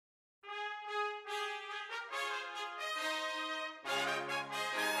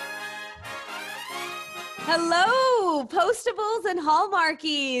Hello, Postables and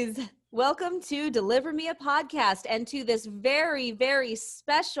Hallmarkies. Welcome to Deliver Me a Podcast and to this very, very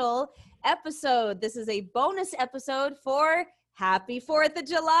special episode. This is a bonus episode for Happy 4th of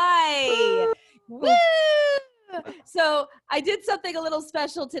July. Woo! So I did something a little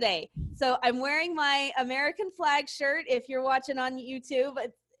special today. So I'm wearing my American flag shirt. If you're watching on YouTube,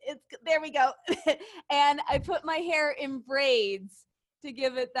 it's there we go. And I put my hair in braids to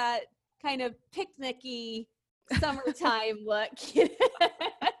give it that kind of picnicky summertime look.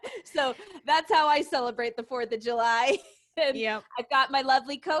 So that's how I celebrate the 4th of July. And Yep. I've got my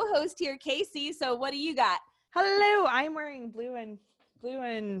lovely co-host here, Casey. So what do you got? Hello, I'm wearing blue. I'm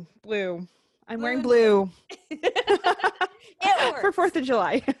wearing Blue. blue It works. for 4th of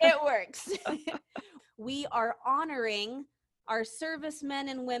July. It works. We are honoring our servicemen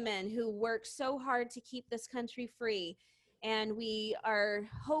and women who work so hard to keep this country free. And we are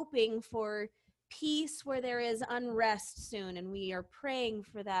hoping for peace where there is unrest soon. And we are praying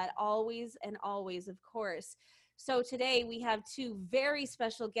for that always and always, of course. So today we have two very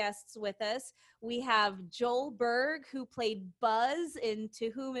special guests with us. We have Joel Berg, who played Buzz in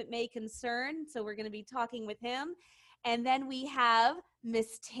To Whom It May Concern. So we're going to be talking with him. And then we have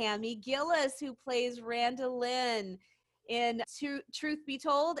Miss Tammy Gillis, who plays Randalyn in Truth Be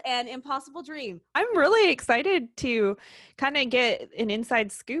Told and Impossible Dream. I'm really excited to kind of get an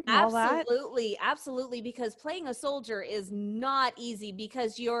inside scoop and all that. Absolutely, because playing a soldier is not easy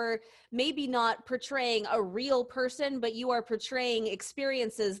because you're maybe not portraying a real person, but you are portraying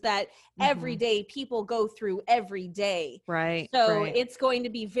experiences that everyday people go through every day. Right. So right. it's going to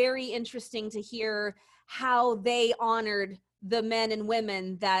be very interesting to hear how they honored the men and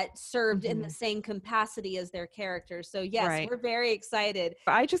women that served in the same capacity as their characters. So yes, we're very excited.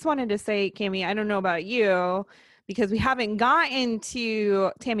 I just wanted to say, Cami, I don't know about you, because we haven't gotten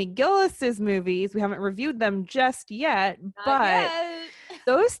to Tammy Gillis's movies. We haven't reviewed them just yet, but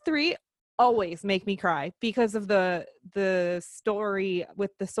those three always make me cry because of the story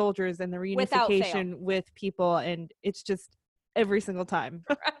with the soldiers and the reunification with people, and it's just every single time.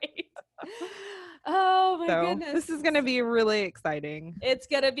 Right. Oh my goodness. This is going to be really exciting. It's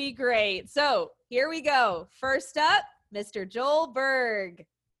going to be great. So here we go. First up, Mr. Joel Berg.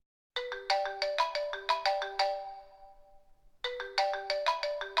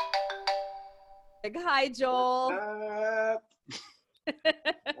 Hi, Joel. What's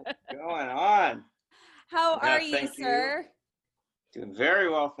going on? How are you, sir? Doing very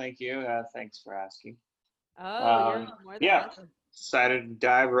well, thank you. Thanks for asking. Oh, you're more than welcome. Decided to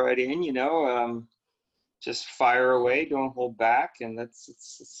dive right in, just fire away, don't hold back, and let's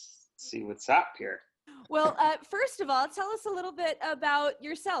see what's up here. Well, first of all, tell us a little bit about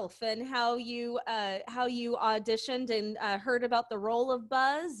yourself and how you auditioned and heard about the role of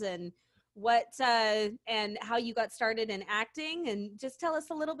Buzz and what and how you got started in acting, and just tell us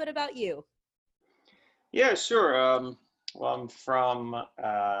a little bit about you. Yeah, sure. Well, I'm from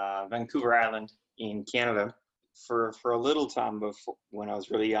Vancouver Island in Canada. For a little time before, when I was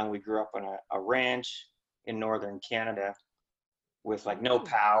really young, we grew up on a ranch in northern Canada with like no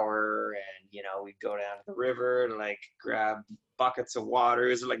power, and we'd go down to the river and like grab buckets of water.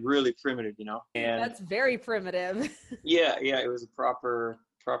 It was like really primitive, And that's very primitive. yeah, it was a proper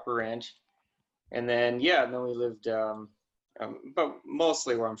ranch. And then we lived, but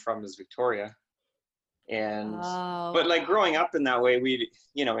mostly where I'm from is Victoria. And but like growing up in that way, we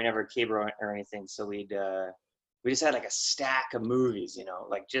never had cable or anything, so we just had like a stack of movies,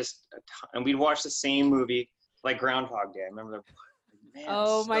 like just and we'd watch the same movie like Groundhog Day. I remember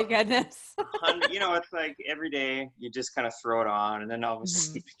my goodness. It's like every day you just kind of throw it on, and then all of a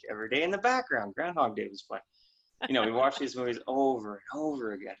sudden every day in the background Groundhog Day was playing. We watch these movies over and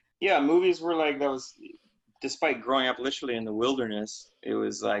over again. Yeah, movies were like, that was, despite growing up literally in the wilderness, it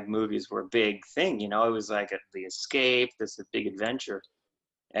was like movies were a big thing, it was like the escape, this a big adventure.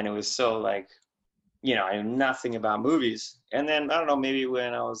 And it was so like, I knew nothing about movies. And then, I don't know, maybe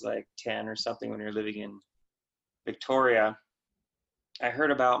when I was like 10 or something, when you're living in Victoria, I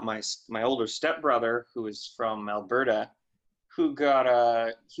heard about my older stepbrother, who was from Alberta, who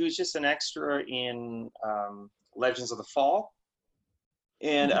he was just an extra in Legends of the Fall.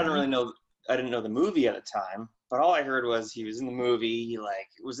 And I didn't know the movie at the time, but all I heard was he was in the movie, he like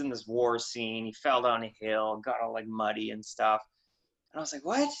was in this war scene, he fell down a hill, got all like muddy and stuff. And I was like,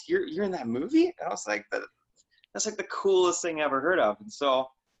 what? You're in that movie? And I was like, that's like the coolest thing I ever heard of. And so,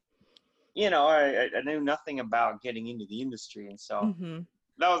 I knew nothing about getting into the industry. And so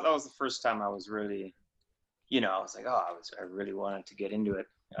that was the first time I was really, I was like, I really wanted to get into it.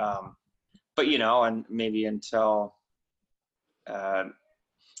 But, and maybe until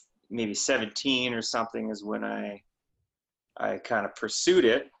maybe 17 or something is when I kind of pursued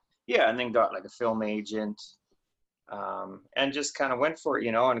it. Yeah, and then got like a film agent, and just kind of went for it,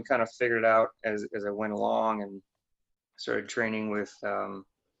 and kind of figured it out as I went along, and started training with some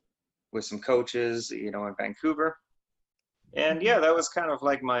coaches, in Vancouver. And yeah, that was kind of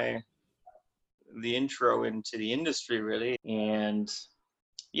like the intro into the industry, really. And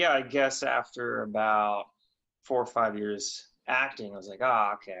yeah, I guess after about 4 or 5 years acting, I was like,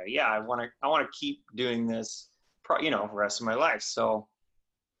 okay, yeah, I want to keep doing this, the rest of my life. So,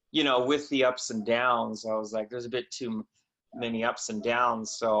 with the ups and downs, I was like, there's a bit too many ups and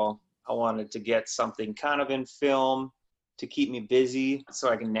downs. So I wanted to get something kind of in film to keep me busy, so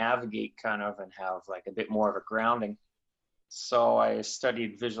I can navigate kind of and have like a bit more of a grounding. So I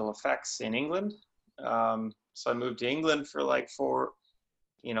studied visual effects in England. So I moved to England for like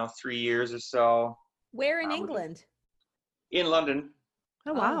 3 years or so. Where in England? In London.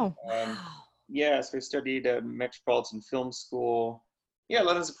 Oh, wow. Yeah, so I studied at Metropolitan Film School. Yeah,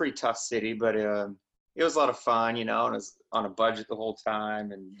 London's a pretty tough city, but it was a lot of fun, and it was on a budget the whole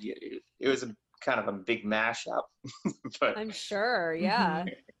time. And it was kind of a big mashup. But I'm sure, yeah.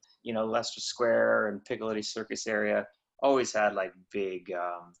 Leicester Square and Piccadilly Circus area always had like big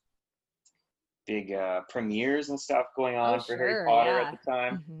premieres and stuff going on for Harry Potter at the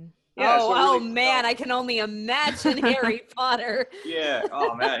time. Yeah, man, I can only imagine Harry Potter. Yeah.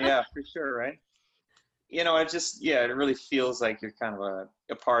 Oh man, yeah, for sure, right? It really feels like you're kind of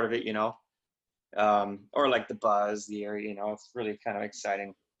a part of it, or like the buzz, the area, it's really kind of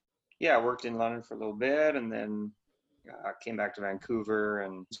exciting. Yeah, I worked in London for a little bit, and then came back to Vancouver,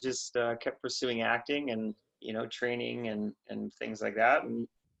 and just kept pursuing acting and training and things like that. And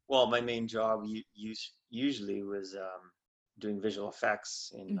well, my main job usually was doing visual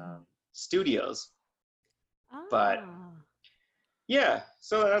effects in studios. But yeah,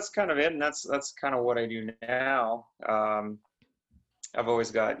 so that's kind of it, and that's kind of what I do now. I've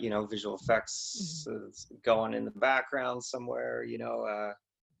always got visual effects going in the background somewhere,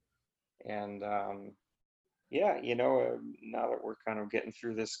 and yeah, now that we're kind of getting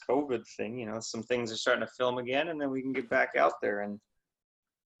through this COVID thing, some things are starting to film again, and then we can get back out there. And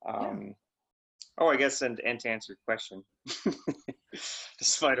I guess and to answer your question,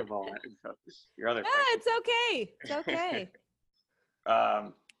 despite of all that, your other question. It's okay. It's okay.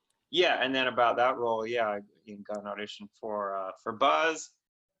 Yeah, and then about that role, I got an audition for Buzz,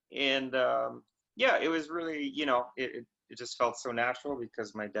 and yeah, it was really, it just felt so natural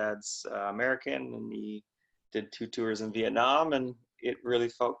because my dad's American, and he did 2 tours in Vietnam, and it really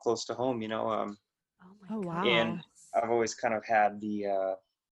felt close to home, Oh wow. And I've always kind of had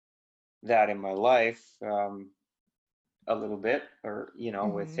that in my life a little bit, or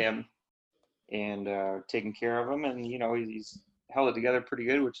with him, and taking care of him, and he's held it together pretty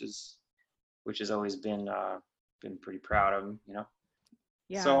good, which has always been pretty proud of him,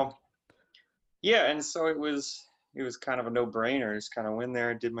 Yeah. So yeah, and so it was kind of a no-brainer. Just kind of went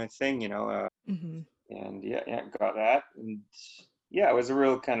there, did my thing, and yeah, got that. And yeah, it was a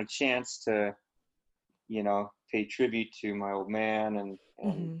real kind of chance to pay tribute to my old man,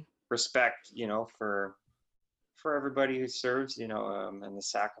 and respect, for everybody who serves, and the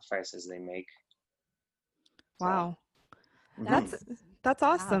sacrifices they make. Wow. That's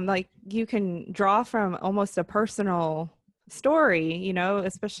awesome. Like, you can draw from almost a personal story,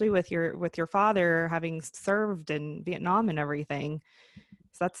 especially with your father having served in Vietnam and everything.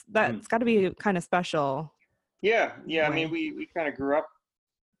 So that's got to be kind of special. Yeah. I mean, we kind of grew up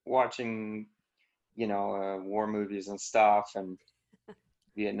watching, war movies and stuff, and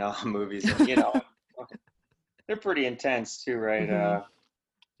Vietnam movies, and, they're pretty intense too, right?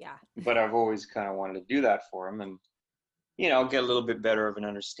 Yeah. But I've always kind of wanted to do that for him, and get a little bit better of an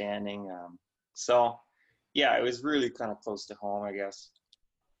understanding. So yeah, it was really kind of close to home, I guess.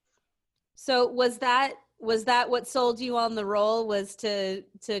 So was that what sold you on the role, was to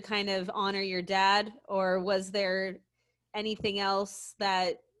kind of honor your dad, or was there anything else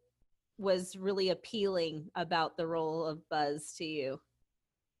that was really appealing about the role of Buzz to you?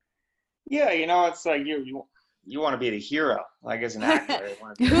 Yeah, it's like you want to be the hero, like as an actor.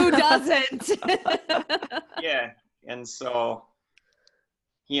 Who doesn't? Yeah, and so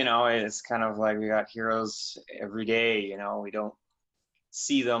it's kind of like we got heroes every day. We don't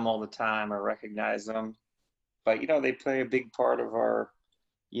see them all the time or recognize them, but they play a big part of our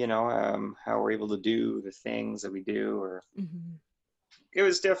how we're able to do the things that we do. Or it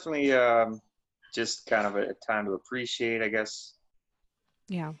was definitely just kind of a time to appreciate, I guess.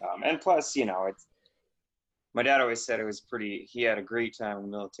 Yeah. And plus, it's, my dad always said he had a great time in the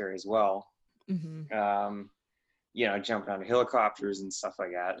military as well. Jumping on helicopters and stuff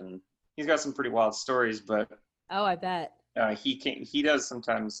like that. And he's got some pretty wild stories, but oh, I bet he does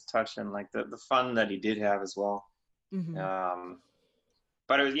sometimes touch on like the fun that he did have as well. Mm-hmm.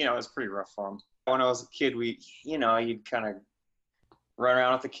 But it was, it was pretty rough for him. When I was a kid, you'd kind of run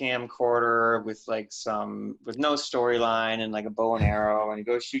around with the camcorder with with no storyline and like a bow and arrow, and you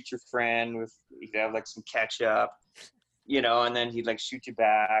go shoot your friend you'd have like some ketchup, and then he'd like shoot you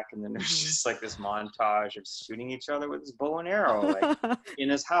back, and then there's just like this montage of shooting each other with his bow and arrow, like in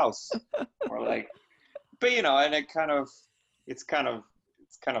his house, or like, but and it's kind of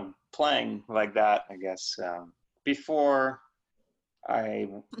playing like that, I guess. Before I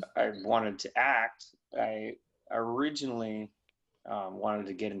wanted to act, I originally wanted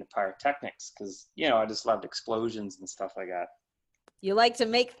to get into pyrotechnics because I just loved explosions and stuff like that. You like to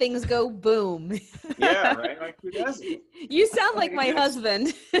make things go boom. Yeah, right. Like who doesn't? You sound like my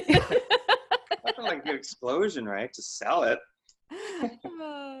husband. Nothing like a good explosion, right? To sell it.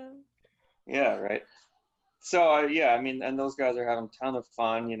 Yeah, right. So yeah, I mean, and those guys are having a ton of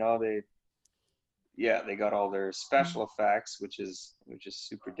fun. They got all their special effects, which is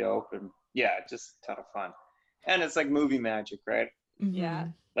super dope, and yeah, just a ton of fun. And it's like movie magic, right? Yeah.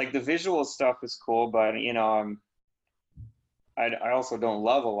 Like the visual stuff is cool, but I also don't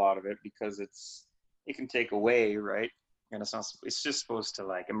love a lot of it because it can take away, right? And it's just supposed to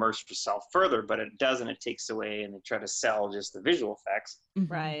like immerse yourself further, but it doesn't. It takes away, and they try to sell just the visual effects.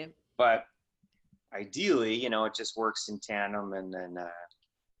 Right. But ideally, it just works in tandem, and then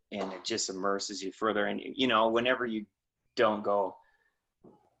and it just immerses you further. And whenever you don't go,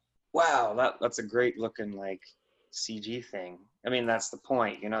 wow, that's a great looking like CG thing. I mean, that's the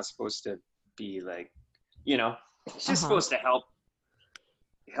point. You're not supposed to be like, it's just supposed to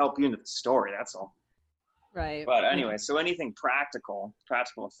help you into the story. That's all. Right. But anyway, so anything practical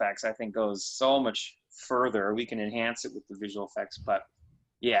effects, I think goes so much further. We can enhance it with the visual effects, but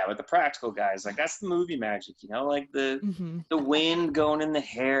yeah, with the practical guys, like that's the movie magic, like the wind going in the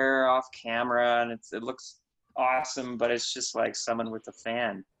hair off camera, and it looks awesome, but it's just like someone with a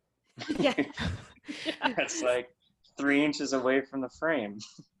fan. Yeah. It's like 3 inches away from the frame.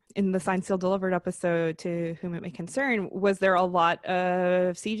 In the Signed, Sealed, Delivered episode, To Whom It May Concern, was there a lot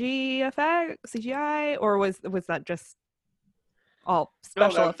of CGI, or was that just all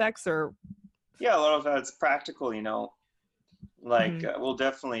special effects? Or yeah, a lot of that's practical. Like well,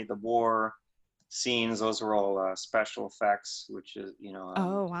 definitely the war scenes; those were all special effects, which is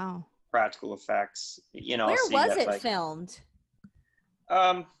oh wow, practical effects. Where was it filmed?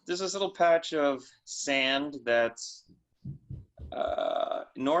 There's this little patch of sand that's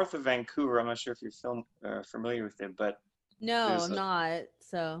north of Vancouver. I'm not sure if you're familiar with it, but no, I'm not.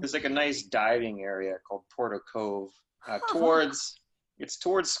 So there's like a nice diving area called Porto Cove, it's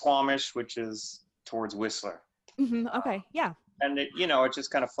towards Squamish, which is towards Whistler. Okay, yeah. And it it just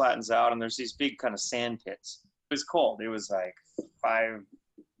kind of flattens out, and there's these big kind of sand pits. It was cold. It was like 5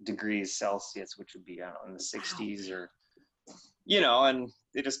 degrees Celsius, which would be in the 60s, or and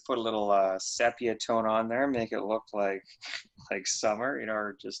they just put a little sepia tone on there, make it look like summer,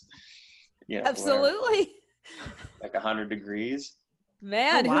 or just absolutely like 100 degrees.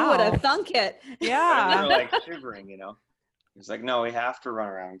 Man, who would have thunk it? Yeah. They're like shivering, It's like, no, we have to run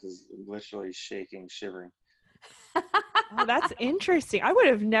around because literally shaking, shivering. Oh, that's interesting. I would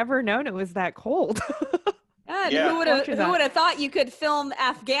have never known it was that cold. God, who would have thought you could film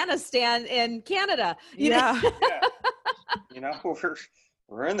Afghanistan in Canada? Yeah.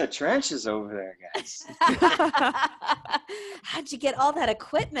 We're in the trenches over there, guys. How'd you get all that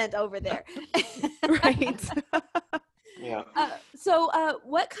equipment over there? Right. Yeah. So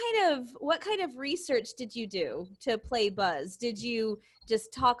what kind of research did you do to play Buzz? Did you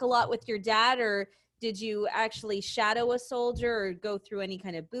just talk a lot with your dad, or did you actually shadow a soldier or go through any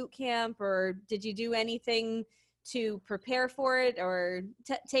kind of boot camp, or did you do anything to prepare for it, or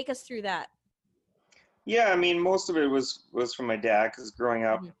take us through that? Yeah, I mean, most of it was from my dad, because growing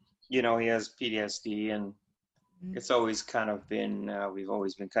up, he has PTSD, and it's always kind of been, we've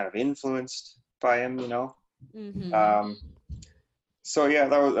always been kind of influenced by him, So yeah,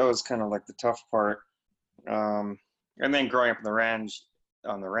 that was kind of like the tough part. And then growing up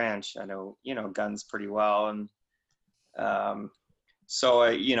on the ranch, I know, guns pretty well. And so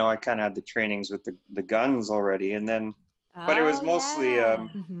I kind of had the trainings with the guns already. And then, but it was mostly,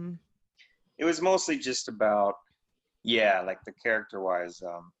 it was mostly just about, like the character wise,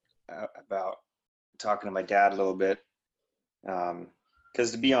 about talking to my dad a little bit.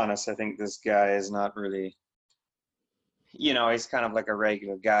 Because to be honest, I think this guy is not really, he's kind of like a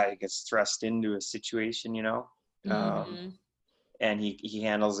regular guy who gets thrust into a situation, and he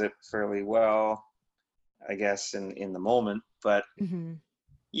handles it fairly well, I guess, in the moment. But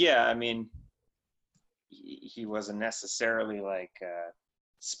yeah, I mean, he wasn't necessarily like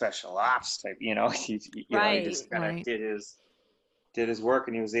special ops type, you know. You know, he just kind of did his work,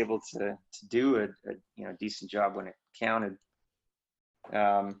 and he was able to do a you know, decent job when it counted.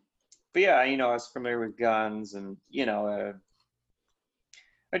 But yeah, you know, I was familiar with guns, and you know,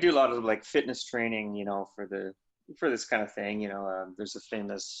 I do a lot of like fitness training, you know, for this kind of thing. You know, there's a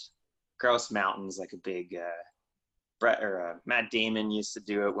famous Grouse Mountains, like a big Matt Damon used to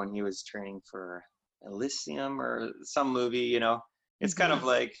do it when he was training for Elysium or some movie. You know, it's kind of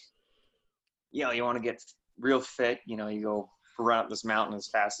like, you know, you want to get real fit. You know, you go run up this mountain as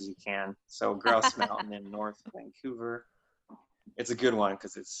fast as you can. So Grouse Mountain in North Vancouver, it's a good one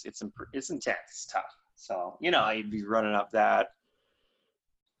because it's intense, it's tough. So you know, you'd be running up that.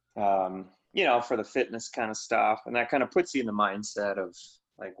 You know, for the fitness kind of stuff, and that kind of puts you in the mindset of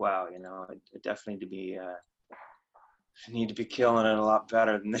like, wow, you know, I definitely need to be killing it a lot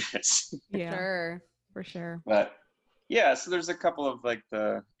better than this. Yeah, sure, for sure. But yeah, so there's a couple of like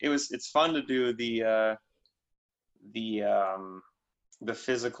it's fun to do the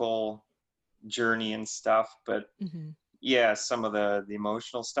physical journey and stuff, but yeah, some of the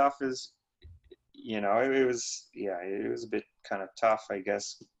emotional stuff is, you know, it was a bit kind of tough, I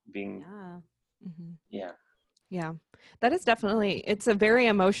guess, being yeah, that is definitely, it's a very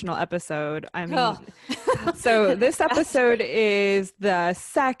emotional episode. I mean, so this episode is the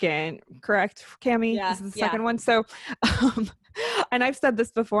second, correct, Cammie? Yeah, this is the second one. So, and I've said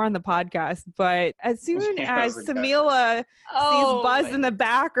this before on the podcast, but as soon as Samila sees Buzz in the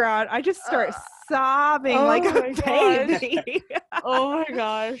background, I just start sobbing like a baby. Oh my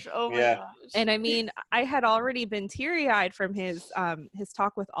gosh. Gosh. And I mean, I had already been teary-eyed from his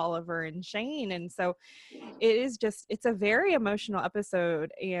talk with Oliver and Shane. And so it's a very emotional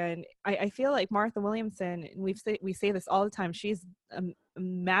episode. And I feel like Martha Williamson, and we say this all the time, she's a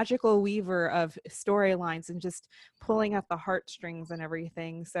magical weaver of storylines and just pulling at the heartstrings and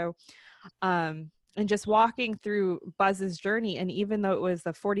everything. So, and just walking through Buzz's journey. And even though it was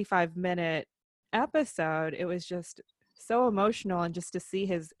a 45-minute episode, it was just so emotional, and just to see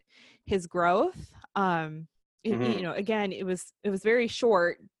his growth. You know, again, it was very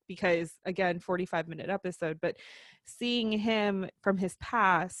short because, again, 45-minute episode, but seeing him from his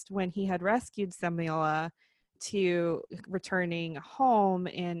past when he had rescued Samila to returning home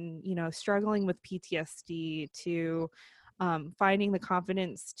and, you know, struggling with PTSD to finding the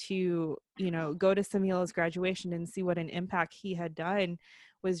confidence to, you know, go to Samila's graduation and see what an impact he had done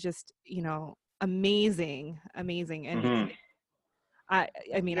was just, you know, amazing. And I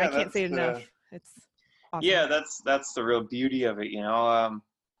mean, I can't say it enough. It's awesome. Yeah, that's the real beauty of it, you know.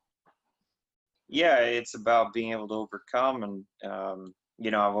 Yeah, it's about being able to overcome, and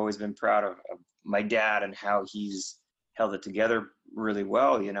you know, I've always been proud of my dad and how he's held it together really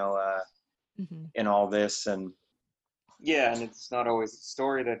well, you know, in all this. And yeah, and it's not always a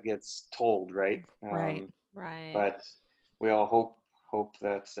story that gets told, right? Right. But we all hope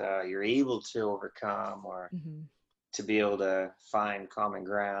that you're able to overcome, or to be able to find common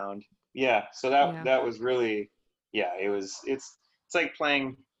ground. Yeah, so that was really, it's like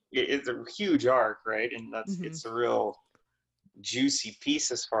playing, it's a huge arc, right? And it's a real juicy piece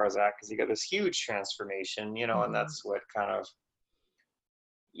as far as that, because you got this huge transformation, you know, and that's what kind of,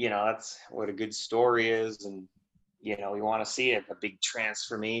 you know, that's what a good story is. And you know, you want to see it, a big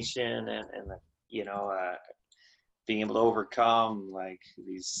transformation, and you know, being able to overcome like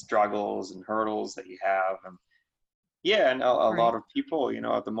these struggles and hurdles that you have. And yeah, and a lot of people, you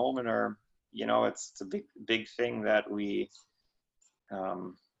know, at the moment are, you know, it's a big thing that we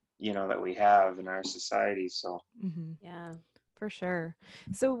you know, that we have in our society. So yeah, for sure.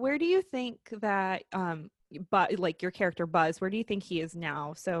 So where do you think that but like your character Buzz, where do you think he is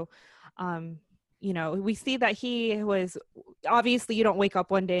now? So you know, we see that he was, obviously you don't wake up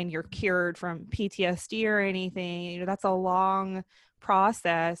one day and you're cured from PTSD or anything. You know, that's a long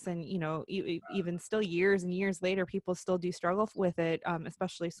process, and you know, even still years and years later, people still do struggle with it,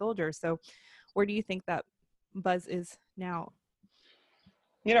 especially soldiers. So where do you think that Buzz is now?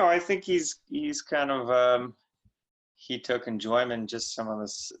 You know, I think he's kind of he took enjoyment in just some of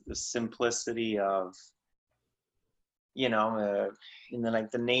the simplicity of, you know, in the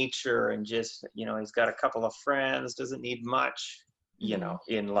nature, and just, you know, he's got a couple of friends, doesn't need much, you know,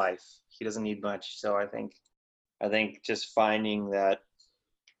 in life. He doesn't need much. So I think just finding that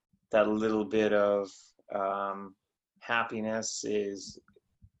little bit of happiness is,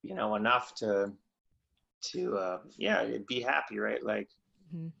 you know, enough to be happy, right? Like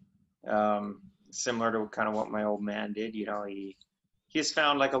similar to kind of what my old man did, you know, he has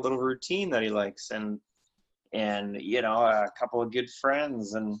found like a little routine that he likes, and you know, a couple of good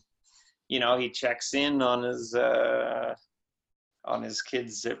friends, and you know, he checks in on his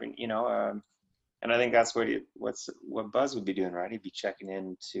kids every, you know, and I think that's what Buzz would be doing, right? He'd be checking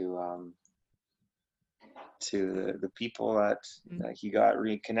in to the people that he got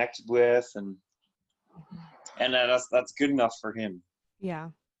reconnected with, and that's good enough for him. Yeah.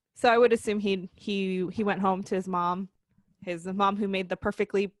 So I would assume he went home to his mom who made the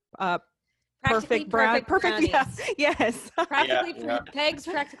perfect brownies. Yeah, yes. Peg's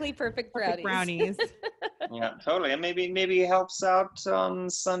practically perfect brownies. Yeah, totally. And maybe he helps out on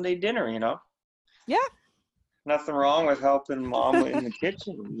Sunday dinner, you know? Yeah. Nothing wrong with helping mom in the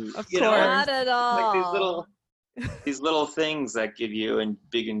kitchen. Of course. Not at all. Like these little things that give you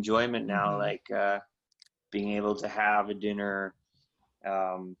big enjoyment now, like being able to have a dinner,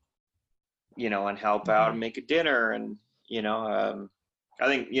 you know, and help out and make a dinner, and you know, I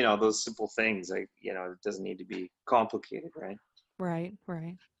think, you know, those simple things, like, you know, it doesn't need to be complicated, right? Right.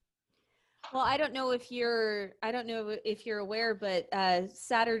 Well, I don't know if you're aware, but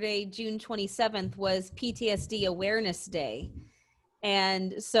Saturday, June 27th was PTSD Awareness Day.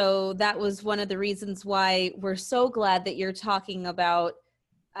 And so that was one of the reasons why we're so glad that you're talking about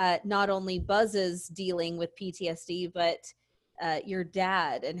not only Buzz's dealing with PTSD, but your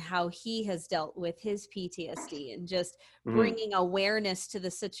dad and how he has dealt with his PTSD, and just bringing awareness to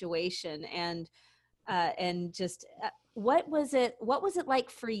the situation, and just what was it like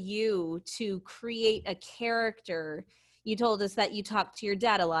for you to create a character? You told us that you talked to your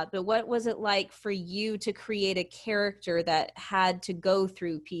dad a lot, but what was it like for you to create a character that had to go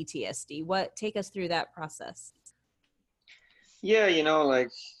through PTSD? Take us through that process. Yeah, you know,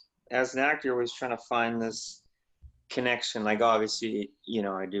 like as an actor, I was trying to find this connection. Like, obviously, you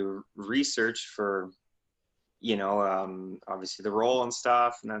know, I do research for, you know, obviously the role and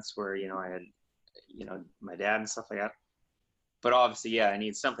stuff, and that's where, you know, I had, you know, my dad and stuff like that. But obviously, yeah, I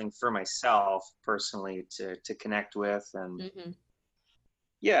need something for myself personally to connect with, and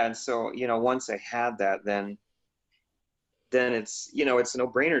yeah, and so, you know, once I had that, then it's, you know, it's a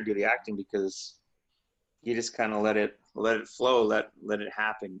no-brainer to do the acting, because you just kind of let it flow, let it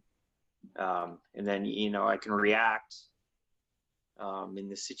happen, and then, you know, I can react in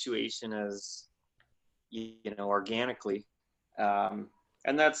the situation as, you know, organically, and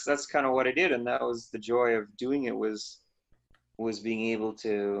that's kind of what I did, and that was the joy of doing it, was being able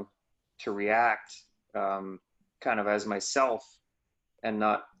to react kind of as myself, and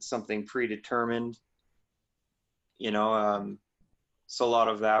not something predetermined, you know. So a lot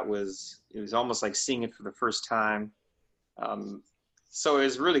of that it was almost like seeing it for the first time. So it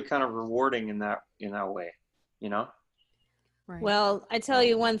was really kind of rewarding in that way, you know? Right. Well, I tell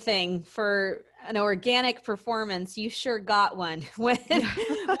you one thing, for an organic performance, you sure got one. When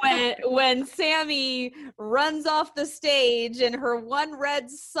Sammy runs off the stage in her one red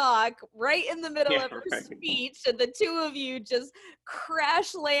sock right in the middle of her speech, and the two of you just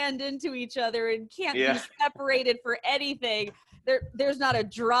crash land into each other and can't be separated for anything. There's not a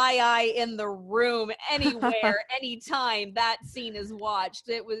dry eye in the room anywhere, anytime that scene is watched.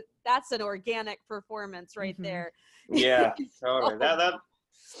 That's an organic performance right there. Yeah, totally.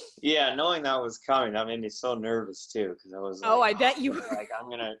 Yeah, knowing that was coming, that made me so nervous too, because I was like, I bet you were. Like, I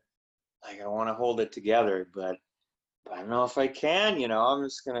want to hold it together, but I don't know if I can, you know. I'm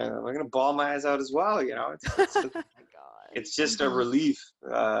gonna bawl my eyes out as well, you know. It's just a relief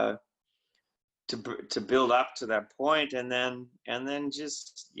to build up to that point, and then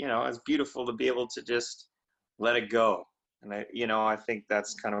just, you know, it's beautiful to be able to just let it go. And I think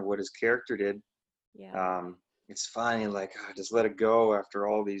that's kind of what his character did. Yeah. It's finally like, just let it go after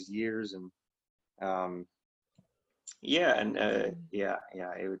all these years, and it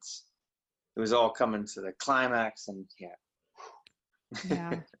was all coming to the climax, and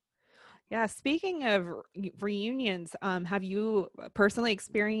yeah. Speaking of reunions, have you personally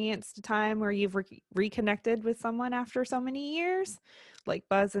experienced a time where you've reconnected with someone after so many years, like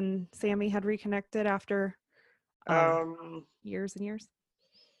Buzz and Sammy had reconnected after years and years?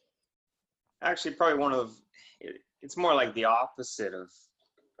 Actually, probably it's more like the opposite of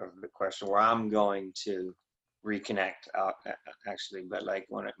the question, where I'm going to reconnect actually. But like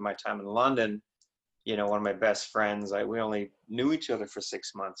my time in London, you know, one of my best friends, we only knew each other for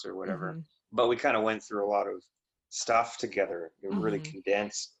 6 months or whatever, but we kind of went through a lot of stuff together in a really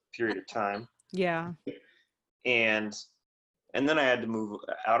condensed period of time. Yeah. And then I had to move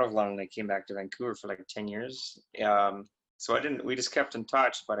out of London. I came back to Vancouver for like 10 years. So we just kept in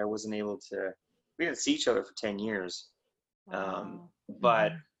touch, but I wasn't able to, we didn't see each other for 10 years. Wow.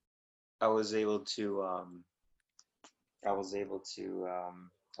 But I was able to, I was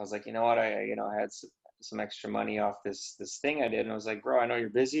like, you know what, I had some extra money off this thing I did. And I was like, bro, I know you're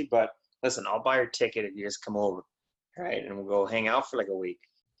busy, but listen, I'll buy your ticket if you just come over. All right. And we'll go hang out for like a week.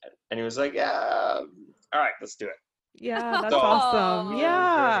 And he was like, yeah, all right, let's do it. Yeah, that's awesome.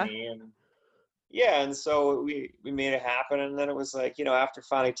 Yeah. And so we made it happen. And then it was like, after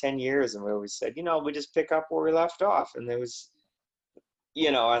finally 10 years, and we always said, we just pick up where we left off. And there was,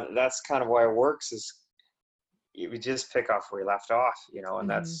 and that's kind of why it works, is we just pick off where we left off, and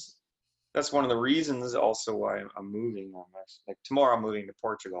that's one of the reasons also why I'm moving on this. Like tomorrow I'm moving to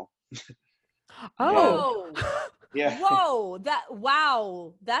Portugal. Oh. Yeah.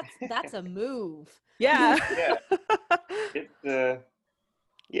 Whoa. That's a move. Yeah.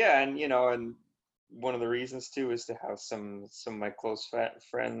 Yeah. And one of the reasons too is to have some of my close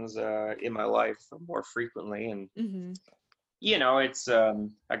friends in my life more frequently. And it's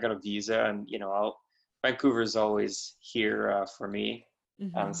I got a visa, and Vancouver's always here for me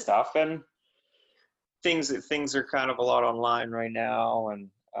and stuff. And things are kind of a lot online right now, and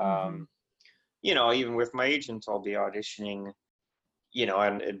even with my agent, I'll be auditioning,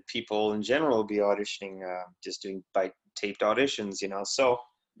 and people in general will be auditioning, just doing by taped auditions, so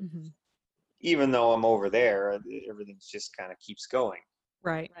even though I'm over there, everything's just kind of keeps going.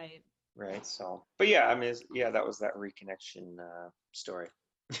 Right. So, but yeah, I mean, that was that reconnection story.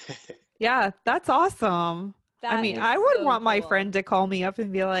 Yeah, that's awesome. I would want my friend to call me up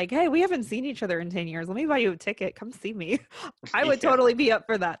and be like, hey, we haven't seen each other in 10 years. Let me buy you a ticket. Come see me. I would totally be up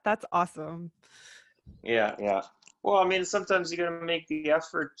for that. That's awesome. Yeah. Well, I mean, sometimes you got to make the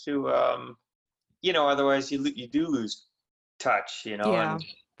effort to, otherwise you do lose touch, Yeah, and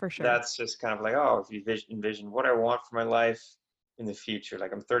for sure. That's just kind of like, if you envision what I want for my life in the future.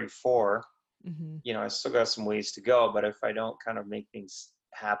 Like I'm 34, I still got some ways to go, but if I don't kind of make things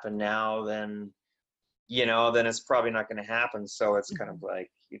happen now, then it's probably not going to happen. So it's kind of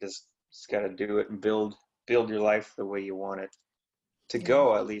like you just got to do it and build your life the way you want it to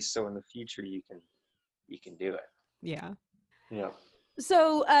go, at least, so in the future you can do it. Yeah.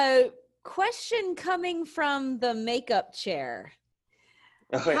 So question coming from the makeup chair.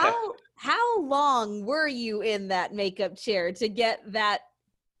 How long were you in that makeup chair to get that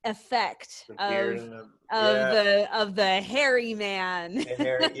effect of the hairy man?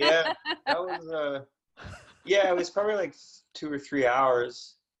 Yeah, that was it was probably like 2 or 3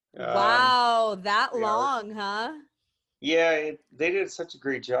 hours. Wow, that long, huh? Yeah, they did such a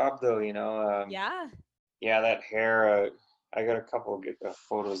great job, though. Yeah, that hair. I got a couple of good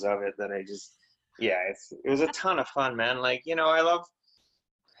photos of it that I just. Yeah, it was a ton of fun, man. Like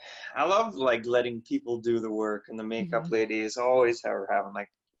I love like letting people do the work, and the makeup ladies always having like,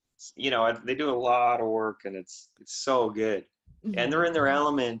 they do a lot of work, and it's so good. And they're in their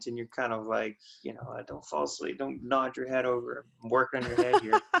element, and you're kind of like, don't fall asleep, don't nod your head over, work on your head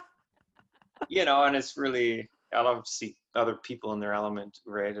here. And it's really, I love to see other people in their element,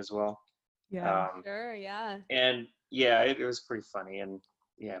 right, as well. Yeah. Sure, yeah. And yeah, it was pretty funny, and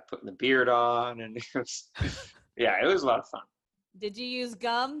putting the beard on, and it was a lot of fun. Did you use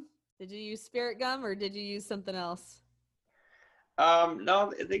gum? Did you use spirit gum, or did you use something else?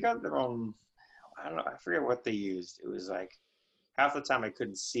 No, they got their own. I don't know. I forget what they used. It was like half the time I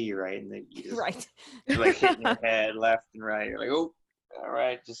couldn't see, right? And you just like hitting your head left and right. You're like, oh, all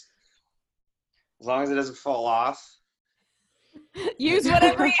right, just as long as it doesn't fall off. Use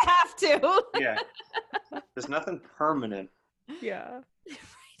whatever you have to. Yeah. There's nothing permanent. Yeah.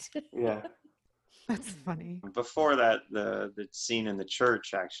 Yeah. That's funny. Before that, the scene in the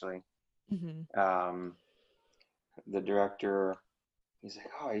church, actually, the director, he's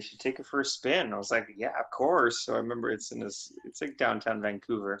like, oh, you should take it for a spin. I was like, yeah, of course. So I remember it's like downtown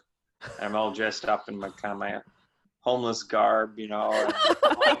Vancouver. I'm all dressed up in my kind of my homeless garb, and long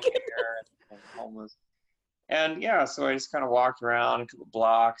hair and homeless. And so I just kind of walked around a couple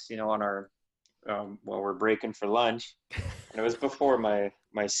blocks, on our, while we're breaking for lunch. And it was before my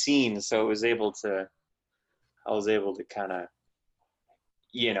scene, so I was able to kind of,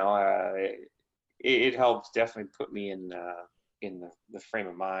 it helped definitely put me in the frame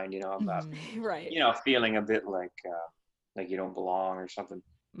of mind, about, right. Feeling a bit like you don't belong or something.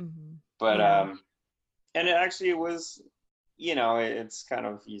 But, and it actually was, it's kind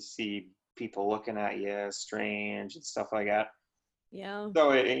of, you see people looking at you strange and stuff like that. Yeah.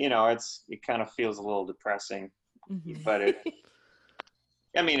 So, it kind of feels a little depressing, but it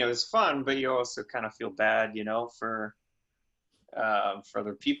was fun, but you also kind of feel bad, for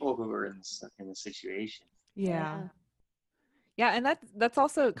other people who are in the situation. Yeah. Yeah, and that's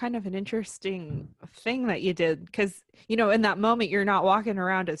also kind of an interesting thing that you did, because in that moment you're not walking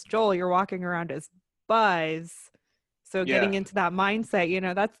around as Joel, you're walking around as Buzz. So getting into that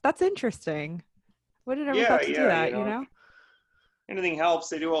mindset, that's interesting. Would it ever thought to do that, you know? Anything helps.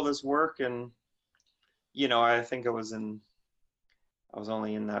 They do all this work, and I think I was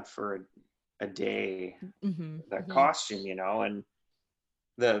only in that for a day, that costume, and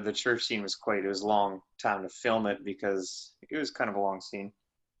the church scene was it was a long time to film it because it was kind of a long scene.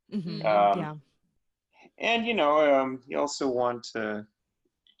 Yeah. And you also want to,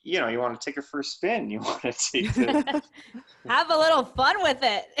 you want to take it for a spin. You want to take the have a little fun with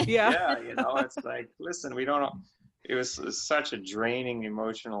it. Yeah. It's like, listen, we don't. It was such a draining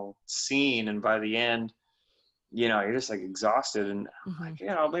emotional scene, and by the end, you're just like exhausted, and like,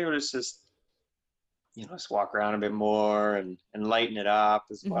 maybe let's just just walk around a bit more and lighten it up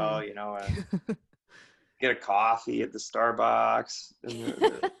as well. Get a coffee at the Starbucks.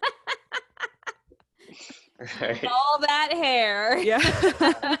 Right. All that hair.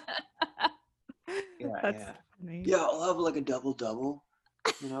 Yeah. That's funny. Yeah, I'll have like a double.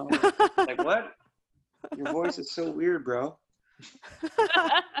 Like, what? Your voice is so weird, bro.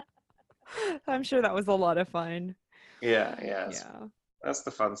 I'm sure that was a lot of fun. Yeah. That's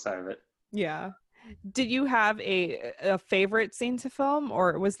the fun side of it. Yeah. Did you have a favorite scene to film,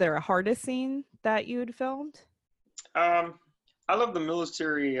 or was there a hardest scene that you'd filmed? I love the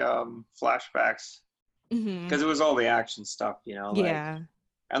military flashbacks because it was all the action stuff, Yeah.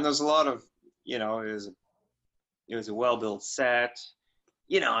 And there's a lot of, it was a well-built set,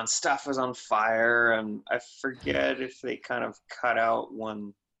 and stuff was on fire, and I forget if they kind of cut out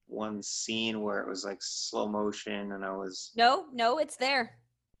one scene where it was like slow motion, and No, it's there.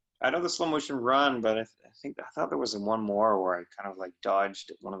 I know the slow motion run, but I thought there was one more where I kind of like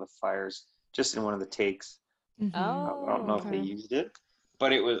dodged one of the fires just in one of the takes. Oh, I don't know if they used it,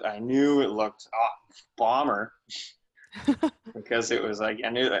 but I knew it looked bomber because it was like, I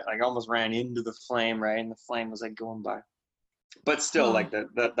knew that, like, almost ran into the flame, right? And the flame was like going by, but still like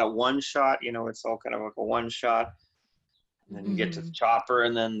that one shot, it's all kind of like a one shot, and then you get to the chopper,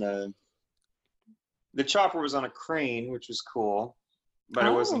 and then the chopper was on a crane, which was cool. But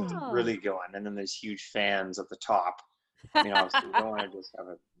it wasn't really going. And then there's huge fans at the top. Obviously you don't want to just have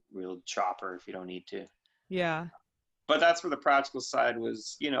a real chopper if you don't need to. Yeah. But that's where the practical side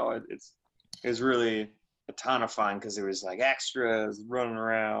was, it was really a ton of fun because there was like extras running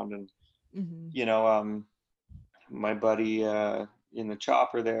around, and, my buddy in the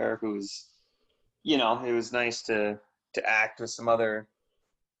chopper there, who's, it was nice to act with some other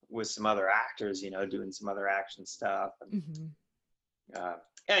actors, doing some other action stuff.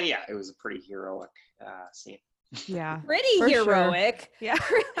 And yeah, it was a pretty heroic scene. Yeah. Pretty heroic. Sure. Yeah.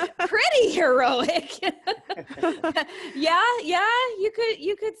 Pretty heroic. Yeah, you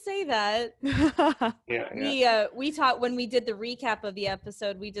could say that. Yeah. We talked when we did the recap of the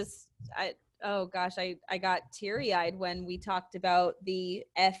episode, I got teary-eyed when we talked about the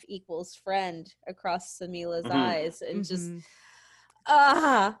F equals friend across Samila's eyes, and just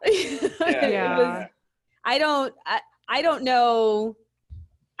Yeah. I don't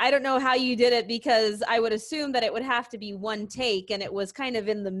know how you did it, because I would assume that it would have to be one take, and it was kind of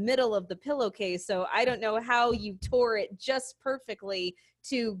in the middle of the pillowcase. So I don't know how you tore it just perfectly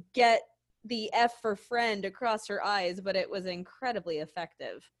to get the F for friend across her eyes, but it was incredibly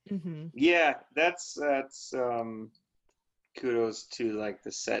effective. Yeah, that's kudos to like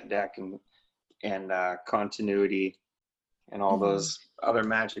the set deck and continuity and all those other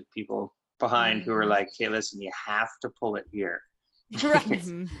magic people behind who are like, hey, listen, you have to pull it here.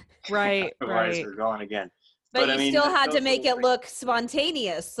 Right. Otherwise we're going again. But you still had to make it look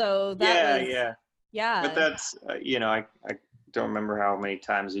spontaneous, so that yeah. But that's I don't remember how many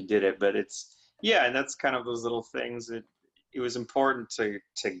times we did it, but it's and that's kind of those little things that it was important to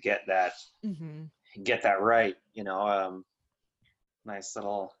get that right. Nice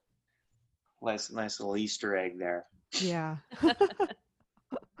little Easter egg there. Yeah.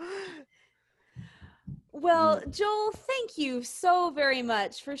 Well, Joel, thank you so very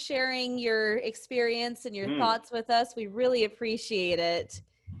much for sharing your experience and your thoughts with us. We really appreciate it.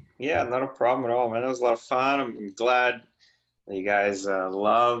 Yeah, not a problem at all, man. That was a lot of fun. I'm glad that you guys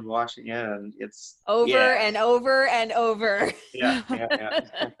loved watching it, and it's over and over and over. Yeah.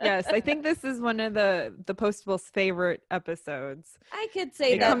 Yes, I think this is one of the Postable's favorite episodes. I could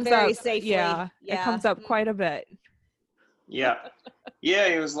say that very safely. Yeah, it comes up quite a bit. Yeah,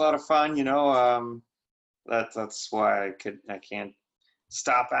 it was a lot of fun. That's why I can't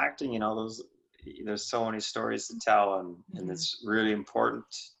stop acting. There's so many stories to tell, and it's really important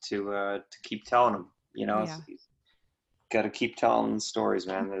to keep telling them. Got to keep telling stories,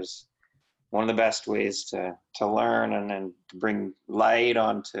 man. There's one of the best ways to learn and to bring light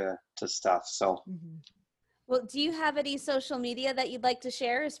onto stuff. So Well, do you have any social media that you'd like to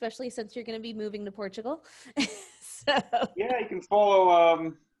share, especially since you're going to be moving to Portugal? Yeah, you can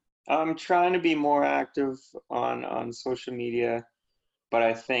follow. I'm trying to be more active on social media, but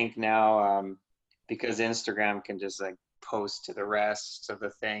I think now because Instagram can just like post to the rest of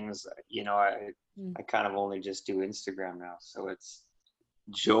the things, I kind of only just do Instagram now. So it's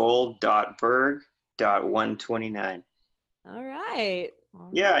joel.berg.129. All right.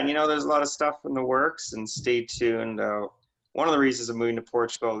 Yeah, and there's a lot of stuff in the works, and stay tuned. One of the reasons I'm moving to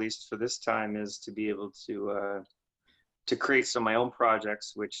Portugal, at least for this time, is to be able to create some of my own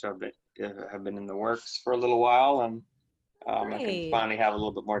projects, which have been in the works for a little while, and I can finally have a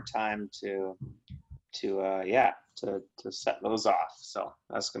little bit more time to set those off. So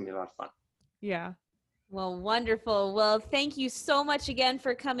that's gonna be a lot of fun. Yeah. Well, wonderful. Well, thank you so much again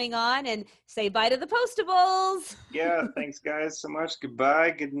for coming on, and say bye to the Postables. Yeah, thanks guys so much.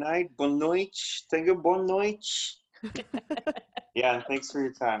 Goodbye, good night, boa noite, tenha boa noite. Yeah, and thanks for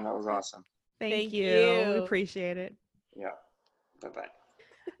your time. That was awesome. Thank you. We appreciate it. Yeah. Bye-bye.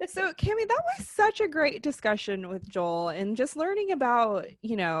 So, Cami, that was such a great discussion with Joel, and just learning about,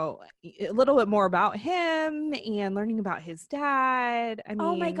 a little bit more about him and learning about his dad. I mean,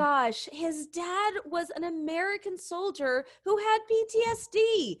 oh my gosh, his dad was an American soldier who had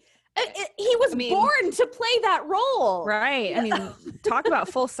PTSD. He was born to play that role. Right. I mean, talk about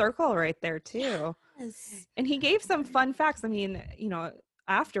full circle right there, too. Yes. And he gave some fun facts. I mean,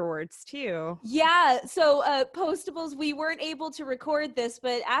 afterwards too. Yeah, so Postables, we weren't able to record this,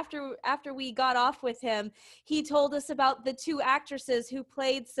 but after we got off with him, he told us about the two actresses who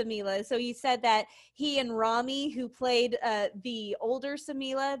played Samila. So he said that he and Rami, who played the older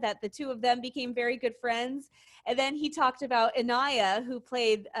Samila, that the two of them became very good friends. And then he talked about Inaya, who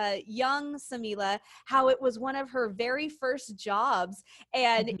played young Samila, how it was one of her very first jobs,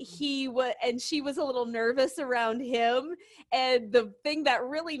 and she was a little nervous around him. And the thing that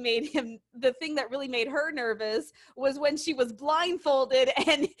really made her nervous was when she was blindfolded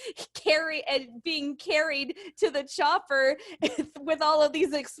and being carried to the chopper with all of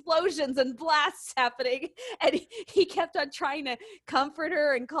these explosions and blasts happening. And he kept on trying to comfort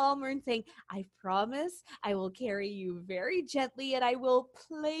her and calm her and saying, "I promise I will carry you very gently, and I will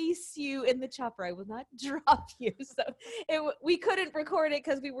place you in the chopper. I will not drop you." So we couldn't record it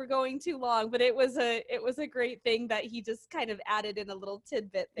because we were going too long, but it was a great thing that he just kind of added in a little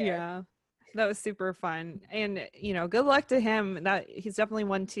tidbit there. Yeah, that was super fun. And good luck to him. That he's definitely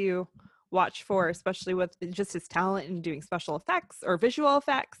one to watch for, especially with just his talent in doing special effects or visual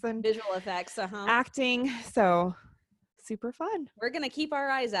effects and acting. So super fun. We're gonna keep our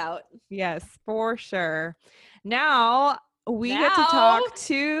eyes out. Yes, for sure. Now we get to talk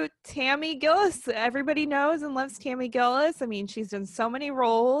to Tammy Gillis. Everybody knows and loves Tammy Gillis. I mean, she's done so many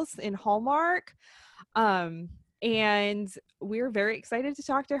roles in Hallmark. And we're very excited to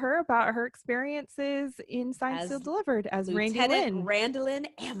talk to her about her experiences in Signed, Sealed, Delivered as Lieutenant Randolyn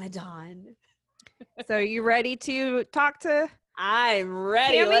Amidon. So you ready to talk to I'm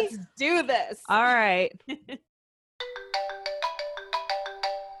ready. Tammy? Let's do this. All right.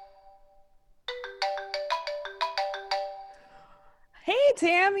 Hey,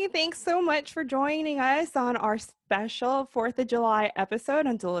 Tammy, thanks so much for joining us on our special 4th of July episode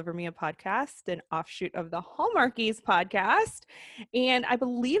on Deliver Me a Podcast, an offshoot of the Hallmarkies podcast. And I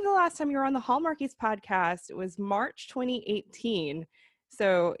believe the last time you were on the Hallmarkies podcast, it was March 2018.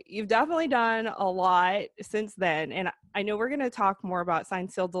 So you've definitely done a lot since then. And I know we're going to talk more about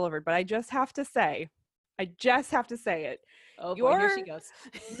Signed, Sealed, Delivered, but I just have to say it. Oh, boy, here she goes.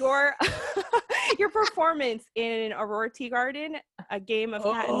 Your performance in Aurora Teagarden, a game of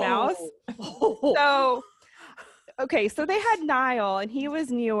cat and mouse. So they had Niall and he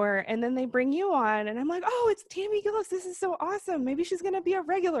was newer, and then they bring you on and I'm like, oh, it's Tammy Gillis. This is so awesome. Maybe she's going to be a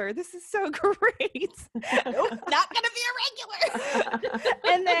regular. This is so great. Nope, not going to be a regular.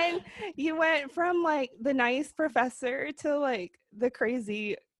 And then you went from like the nice professor to like the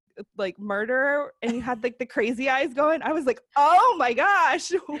crazy like murderer, and you had like the crazy eyes going. I was like, oh my gosh,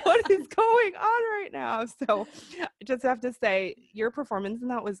 what is going on right now? So I just have to say your performance in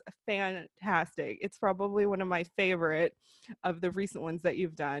that was fantastic. It's probably one of my favorite of the recent ones that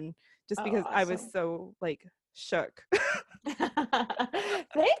you've done, just because awesome. I was so like shook.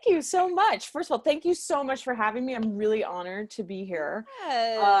 Thank you so much. First of all, thank you so much for having me. I'm really honored to be here.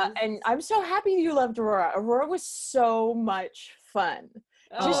 Yes. And I'm so happy you loved Aurora. Aurora was so much fun.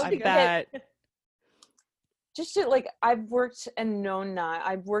 I bet. Just to like, I've worked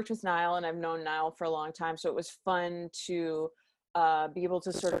with Niall, and I've known Niall for a long time. So it was fun to be able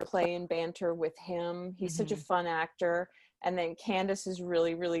to sort of play and banter with him. He's such a fun actor. And then Candace is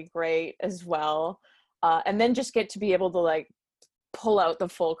really, really great as well. and then just get to be able to like pull out the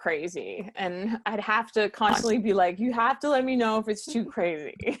full crazy. And I'd have to constantly be like, you have to let me know if it's too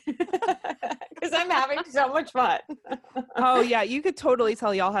crazy, because I'm having so much fun. Oh yeah, you could totally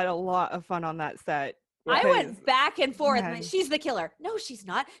tell y'all had a lot of fun on that set. I went back and forth. Man. She's the killer. No, she's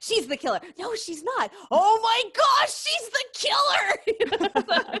not. She's the killer. No, she's not. Oh my gosh, she's the killer.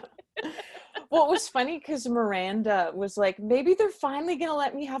 Well, it was funny because Miranda was like, maybe they're finally going to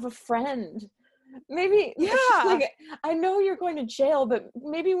let me have a friend. Maybe, yeah. Like, I know you're going to jail, but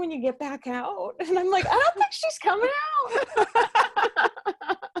maybe when you get back out. And I'm like, I don't think she's coming out.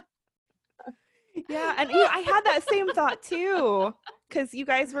 Yeah, and I had that same thought too, because you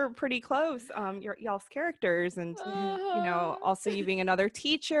guys were pretty close, y'all's characters, and also you being another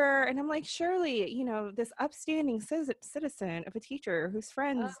teacher, and I'm like, surely, this upstanding citizen of a teacher who's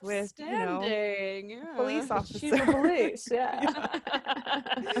friends with, police officer. She's a police, yeah.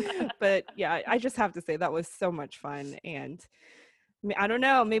 But yeah, I just have to say that was so much fun, and I don't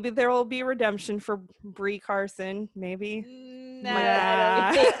know, maybe there will be redemption for Brie Carson, maybe.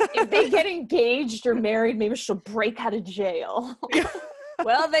 No. If they get engaged or married, maybe she'll break out of jail.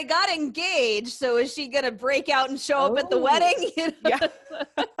 Well, they got engaged, so is she gonna break out and show up at the wedding? Yeah.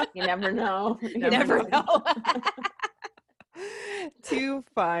 You never know. You never know. Too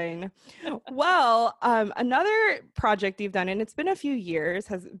fun. Well, another project you've done, and it's been a few years,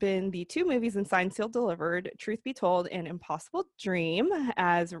 has been the 2 movies in Signed, Sealed, Delivered, Truth Be Told and Impossible Dream,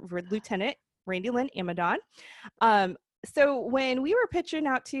 as Lieutenant Randy Lynn Amadon. So when we were pitching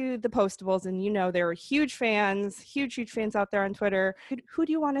out to the Postables, and there were huge fans out there on Twitter, who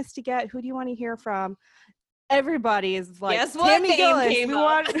do you want us to get? Who do you want to hear from? Everybody is like, guess what Tammy name Gillis. came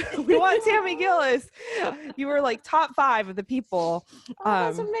We want Tammy Gillis. You were like top 5 of the people.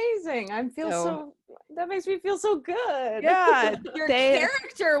 That's amazing. That makes me feel so good. Yeah, your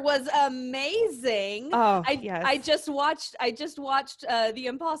character was amazing. Oh, yes. I just watched The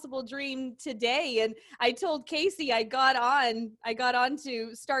Impossible Dream today, and I told Casey I got on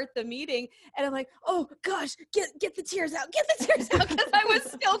to start the meeting, and I'm like, oh gosh, get the tears out, because I was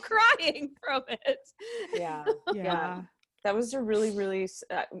still crying from it. Yeah. That was a really, really,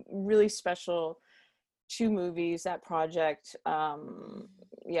 really special 2 movies, that project.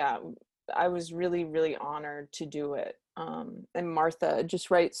 I was really, really honored to do it. And Martha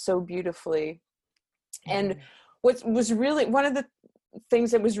just writes so beautifully. And what was really, one of the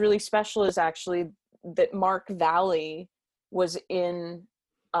things that was really special is actually that Mark Valley was in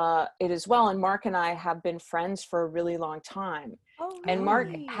it as well. And Mark and I have been friends for a really long time. Oh, and Mark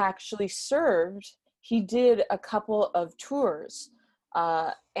actually he did a couple of tours.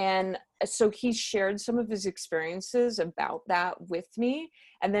 And so he shared some of his experiences about that with me.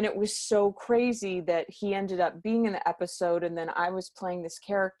 And then it was so crazy that he ended up being in the episode, and then I was playing this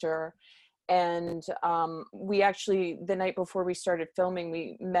character. And we actually, the night before we started filming,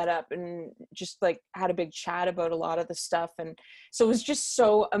 we met up and just like had a big chat about a lot of the stuff. And so it was just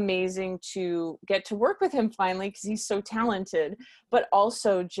so amazing to get to work with him finally, because he's so talented, but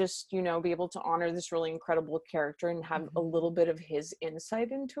also just, be able to honor this really incredible character and have a little bit of his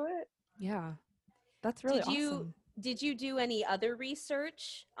insight into it. Yeah, that's really awesome. Did you do any other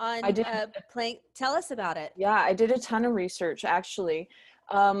research on playing? Tell us about it. Yeah, I did a ton of research, actually.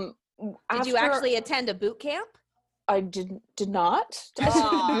 Did you actually attend a boot camp? I did not.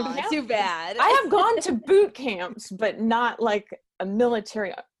 Oh, too bad. I have gone to boot camps, but not like a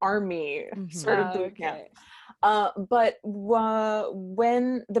military army sort of boot camp. But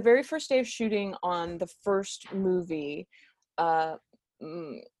when the very first day of shooting on the first movie,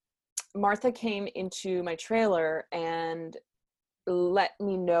 Martha came into my trailer and let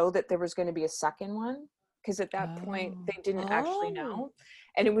me know that there was going to be a second one, because at that point they didn't actually know.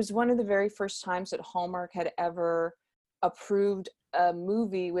 And it was one of the very first times that Hallmark had ever approved a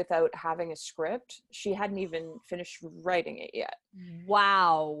movie without having a script. She hadn't even finished writing it yet.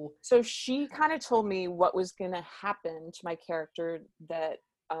 Wow. So she kind of told me what was going to happen to my character, that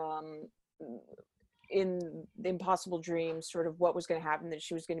in the Impossible Dream, sort of what was going to happen, that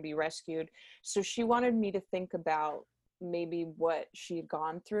she was going to be rescued. So she wanted me to think about maybe what she had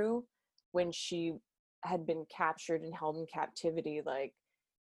gone through when she had been captured and held in captivity. Like,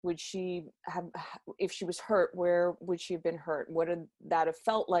 would she have, if she was hurt, where would she have been hurt? What would that have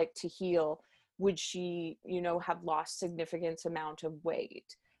felt like to heal? Would she, have lost significant amount of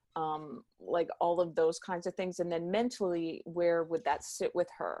weight? Like all of those kinds of things. And then mentally, where would that sit with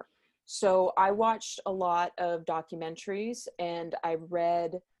her? So I watched a lot of documentaries, and I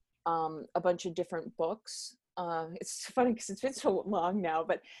read a bunch of different books. It's funny because it's been so long now,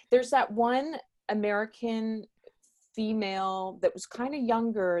 but there's that one American female that was kind of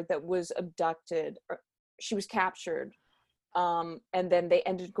younger that was abducted. she was captured. And then they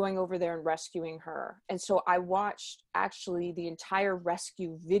ended up going over there and rescuing her. And so I watched actually the entire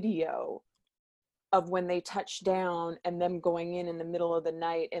rescue video of when they touched down and them going in the middle of the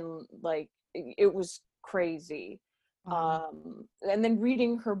night, and like it was crazy. And then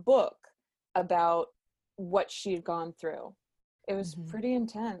reading her book about what she had gone through, it was pretty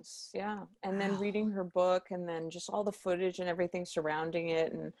intense. Yeah. And then reading her book, and then just all the footage and everything surrounding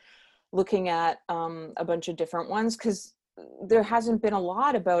it, and looking at a bunch of different ones, because there hasn't been a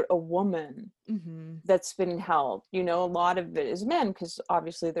lot about a woman that's been held. You know, a lot of it is men, because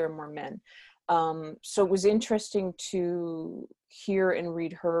obviously there are more men. So it was interesting to hear and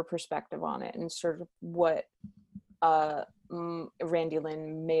read her perspective on it, and sort of what Randy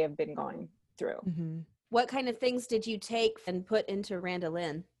Lynn may have been going through. What kind of things did you take and put into Randy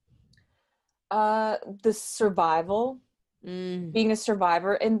Lynn? The survival, being a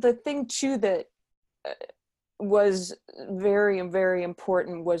survivor. And the thing too that was very, very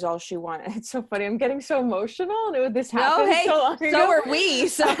important was all she wanted. It's so funny. I'm getting so emotional. This happened so long ago. So are we.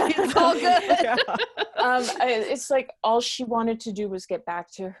 So it's all good. It's like all she wanted to do was get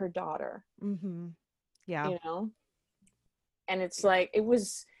back to her daughter. Yeah. You know? And it's like, it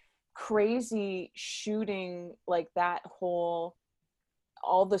was crazy shooting like that whole,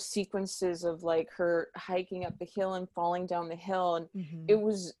 all the sequences of like her hiking up the hill and falling down the hill. And it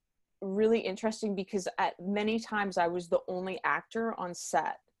was really interesting because at many times I was the only actor on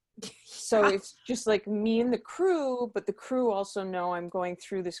set. So it's just like me and the crew, but the crew also know I'm going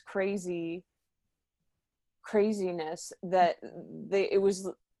through this craziness that it was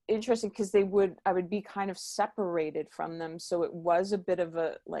interesting because I would be kind of separated from them. So it was a bit of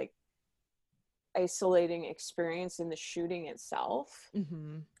a like isolating experience in the shooting itself.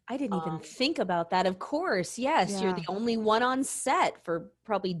 I didn't even think about that. Of course. Yes. You're the only one on set for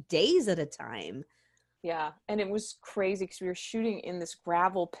probably days at a time. Yeah. And it was crazy because we were shooting in this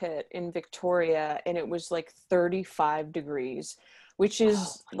gravel pit in Victoria, and it was like 35 degrees, which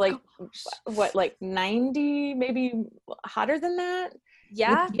is like, what, like 90, maybe hotter than that?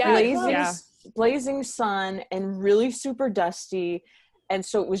 Yeah. Blazing sun and really super dusty. And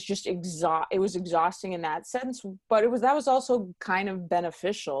so it was just it was exhausting in that sense, but that was also kind of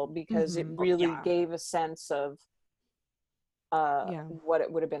beneficial because it really gave a sense of what it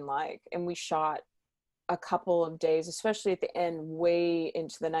would have been like. And we shot a couple of days, especially at the end, way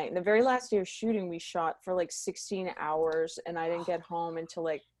into the night. And the very last day of shooting, we shot for like 16 hours, and I didn't get home until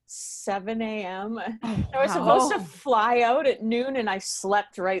like 7 a.m. I was supposed to fly out at noon, and I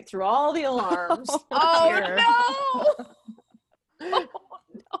slept right through all the alarms. Oh no!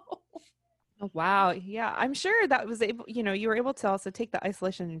 Oh, wow. Yeah. I'm sure that was able, you were able to also take the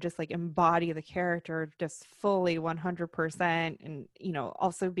isolation and just like embody the character just fully 100%. And,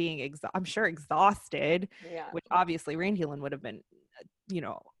 also being, I'm sure exhausted, which obviously Randy Lynn would have been,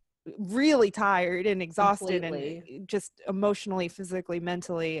 really tired and exhausted and just emotionally, physically,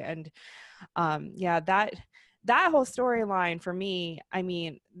 mentally. And that whole storyline for me, I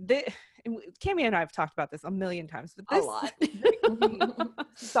mean, Cami and I have talked about this a million times, but this a lot.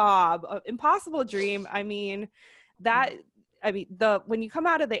 sob, Impossible Dream. I mean, when you come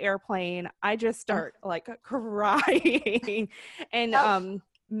out of the airplane, I just start like crying. And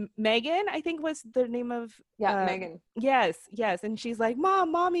Megan, I think was the name of Megan. Yes. And she's like,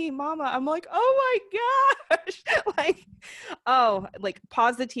 Mommy, Mama. I'm like, oh my gosh. like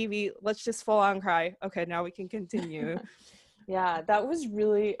pause the TV. Let's just full on cry. Okay, now we can continue. Yeah, that was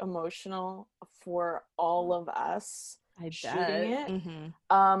really emotional for all of us. I shooting it.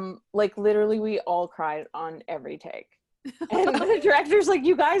 Like literally we all cried on every take. And the director's like,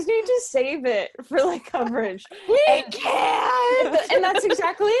 you guys need to save it for like coverage. We can't. And that's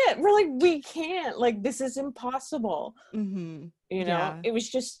exactly it. We're like, we can't. Like, this is impossible. It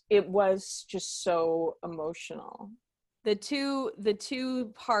was just so emotional. The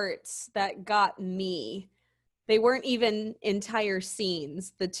two parts that got me, they weren't even entire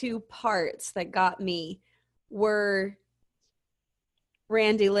scenes. The two parts that got me were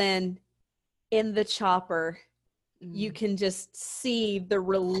Randy Lynn in the chopper. You can just see the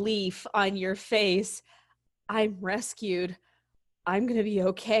relief on your face. I'm rescued. I'm going to be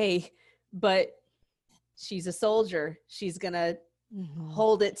okay. But she's a soldier. She's going to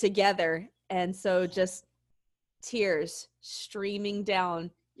hold it together. And so just tears streaming down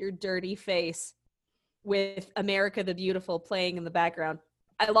your dirty face with America the Beautiful playing in the background.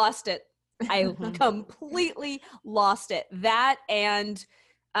 I lost it. I completely lost it. That and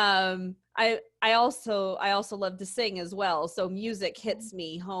I also love to sing as well. So music hits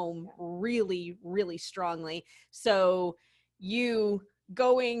me home really, really strongly. So you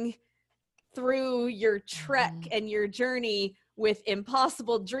going through your trek and your journey with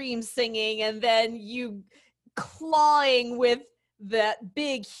Impossible Dreams singing, and then you clawing with that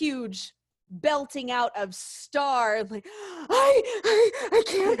big, huge belting out of Star, like, I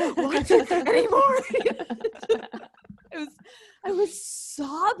can't watch it anymore. I was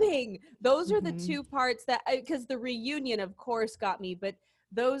sobbing. Those are the two parts that, because the reunion, of course, got me, but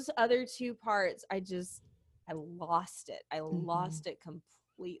those other two parts, I lost it. I lost it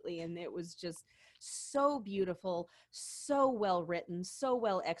completely. And it was just so beautiful, so well written, so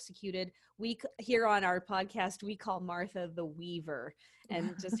well executed. We here on our podcast, we call Martha the Weaver,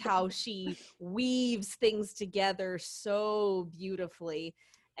 and just how she weaves things together so beautifully.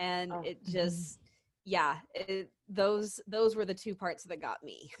 And it just, those were the two parts that got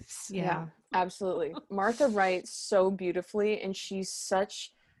me. Yeah, absolutely. Martha writes so beautifully, and she's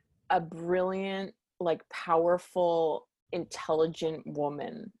such a brilliant, like, powerful, intelligent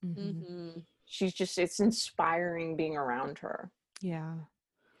woman. She's just, it's inspiring being around her. Yeah,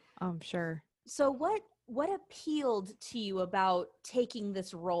 I'm sure. So what appealed to you about taking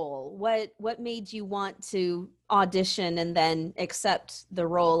this role? What made you want to audition and then accept the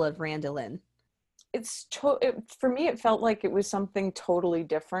role of Randolyn? For me, it felt like it was something totally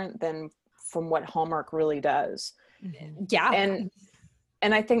different than from what Hallmark really does. Yeah. And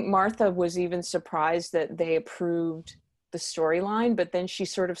I think Martha was even surprised that they approved the storyline, but then she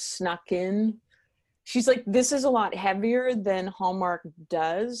sort of snuck in. She's like, this is a lot heavier than Hallmark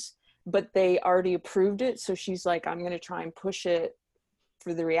does, but they already approved it. So she's like, I'm going to try and push it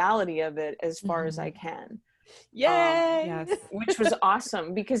for the reality of it as far as I can. Yay! Yes. Which was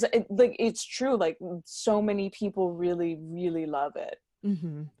awesome, because it's true. Like, so many people really, really love it.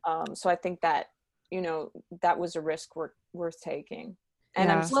 So I think that, that was a risk worth taking.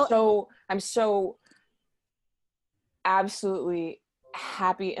 And I'm so absolutely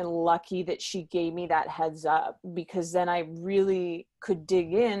happy and lucky that she gave me that heads up, because then I really could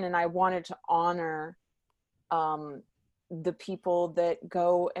dig in, and I wanted to honor the people that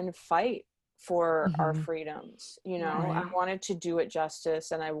go and fight for our freedoms. I wanted to do it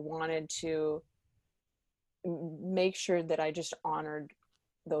justice, and I wanted to make sure that I just honored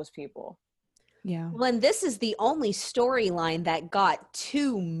those people. Yeah. Well, and this is the only storyline that got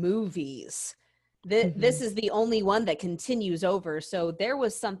 2 movies. This is the only one that continues over. So there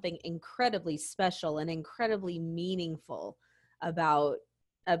was something incredibly special and incredibly meaningful about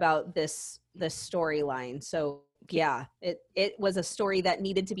this storyline. So yeah, it was a story that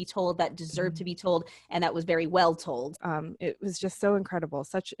needed to be told, that deserved to be told, and that was very well told. It was just so incredible,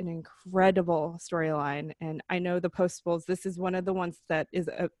 such an incredible storyline. And I know the Postables, this is one of the ones that is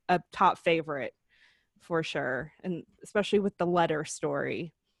a top favorite for sure. And especially with the letter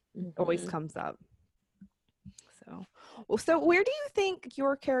story, always comes up. So where do you think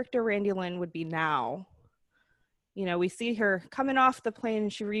your character Randolyn would be now? We see her coming off the plane,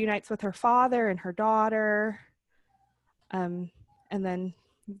 and she reunites with her father and her daughter. And then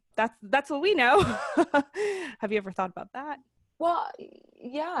that's what we know. Have you ever thought about that? Well,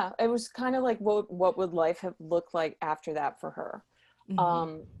 yeah, it was kind of like, what would life have looked like after that for her?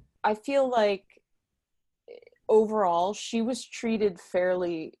 I feel like overall she was treated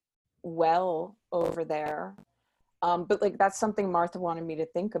fairly well over there. But like, that's something Martha wanted me to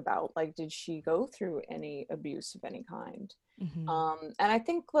think about. Like, did she go through any abuse of any kind? And I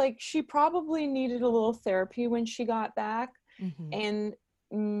think like she probably needed a little therapy when she got back, and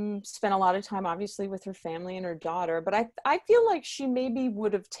spent a lot of time obviously with her family and her daughter. But I feel like she maybe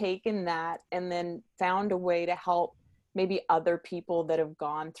would have taken that and then found a way to help maybe other people that have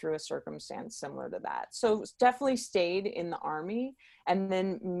gone through a circumstance similar to that. So definitely stayed in the Army, and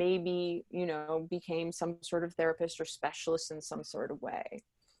then maybe, became some sort of therapist or specialist in some sort of way.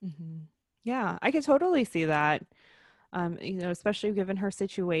 Yeah, I could totally see that. Especially given her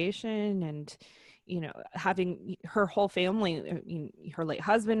situation, and, having her whole family, her late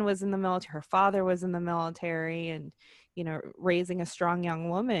husband was in the military, her father was in the military, and, raising a strong young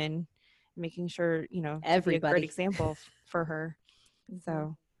woman, making sure, everybody, be a great example for her.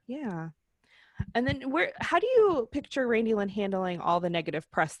 So, yeah. And then how do you picture Randolyn handling all the negative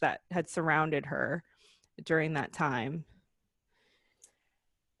press that had surrounded her during that time?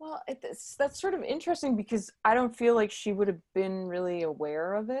 Well, that's sort of interesting, because I don't feel like she would have been really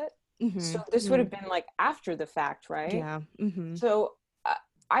aware of it. So this would have been like after the fact, right? Yeah. So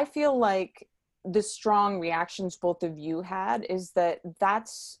I feel like the strong reactions both of you had is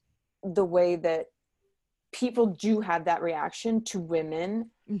that's the way that people do have that reaction to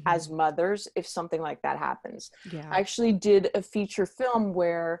women as mothers if something like that happens. I actually did a feature film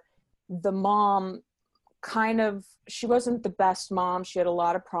where the mom she wasn't the best mom. She had a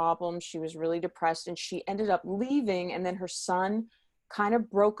lot of problems. She was really depressed, and she ended up leaving. And then her son kind of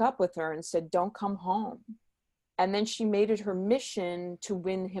broke up with her and said, don't come home. And then she made it her mission to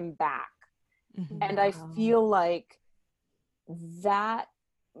win him back. Mhm. And I feel like that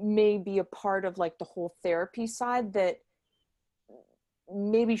may be a part of like the whole therapy side, that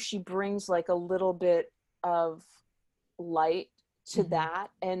maybe she brings like a little bit of light to that,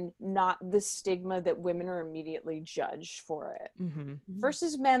 and not the stigma that women are immediately judged for it.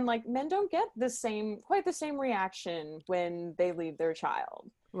 Versus men, like men don't get quite the same reaction when they leave their child.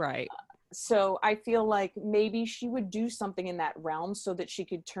 Right. So I feel like maybe she would do something in that realm so that she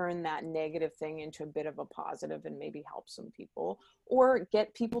could turn that negative thing into a bit of a positive and maybe help some people, or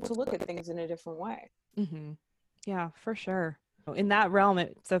get people to look at things in a different way. Yeah, for sure. In that realm,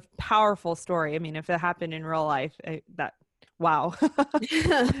 it's a powerful story. I mean, if it happened in real life, wow.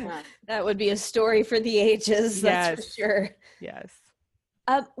 That would be a story for the ages. That's for sure. Yes.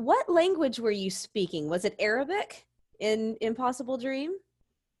 What language were you speaking? Was it Arabic in Impossible Dream?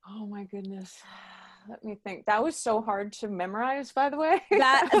 Oh my goodness. Let me think. That was so hard to memorize, by the way.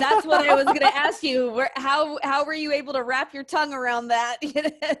 That's what I was going to ask you. How were you able to wrap your tongue around that?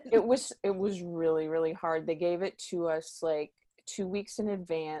 It was really, really hard. They gave it to us like 2 weeks in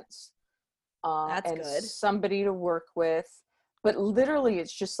advance. That's and good. Somebody to work with. But literally,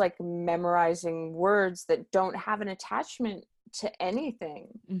 it's just like memorizing words that don't have an attachment to anything.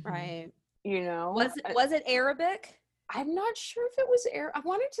 Right. You know? Was it Arabic? I'm not sure if it was I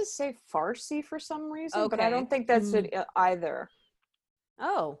wanted to say Farsi for some reason, but I don't think that's it either.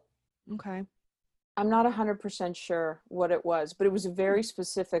 Oh. Okay. I'm not 100% sure what it was, but it was a very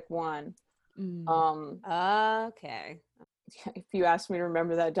specific one. Okay. If you ask me to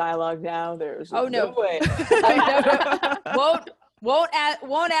remember that dialogue now, there's no way.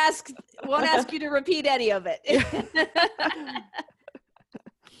 Won't ask you to repeat any of it.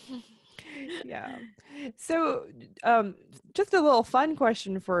 Yeah. So, just a little fun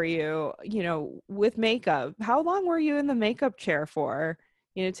question for you, with makeup, how long were you in the makeup chair for,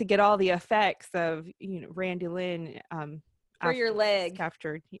 to get all the effects of, Randy Lynn, for your leg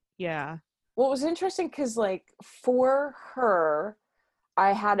captured? Yeah. Well, it was interesting because like for her,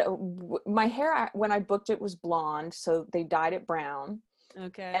 I had my hair when I booked it was blonde, so they dyed it brown.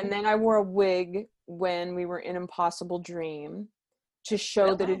 Okay. And then I wore a wig when we were in Impossible Dream to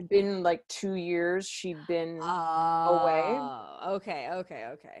show that it had been like 2 years she'd been away. Okay.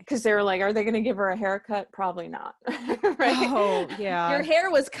 Because they were like, are they going to give her a haircut? Probably not. Right? Oh, yeah. Your hair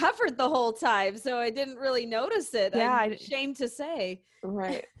was covered the whole time, so I didn't really notice it. Yeah, I'm ashamed to say.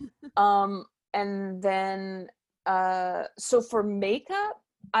 Right. And then, so for makeup,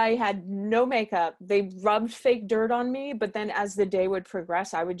 I had no makeup. They rubbed fake dirt on me, but then as the day would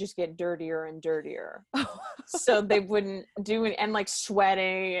progress, I would just get dirtier and dirtier. So they wouldn't do it, and like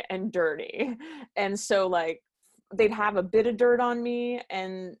sweaty and dirty. And so like they'd have a bit of dirt on me,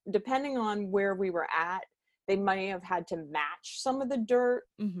 and depending on where we were at, they might have had to match some of the dirt.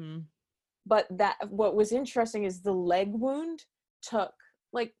 But what was interesting is the leg wound took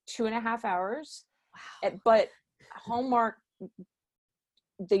like 2.5 hours. Wow. But Hallmark,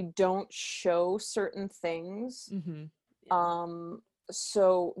 they don't show certain things.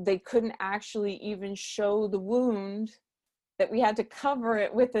 So they couldn't actually even show the wound, that we had to cover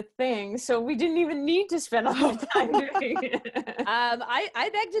it with a thing. So we didn't even need to spend all the time doing it. I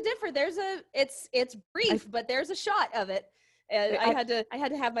beg to differ. It's brief, but there's a shot of it. I had to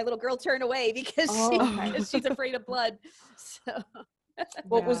have my little girl turn away because she's afraid of blood. So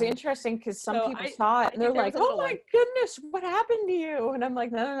What was interesting, because some people saw it and they're like, oh my goodness, what happened to you? And I'm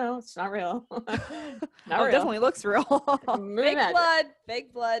like, no, it's not real. It definitely looks real.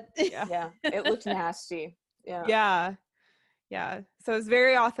 Fake blood. Yeah, it looked nasty. Yeah. So it's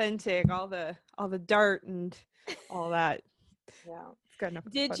very authentic, all the dirt and all that. Yeah.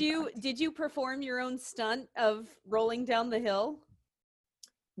 Did you perform your own stunt of rolling down the hill?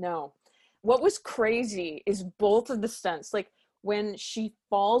 No. What was crazy is both of the stunts, like when she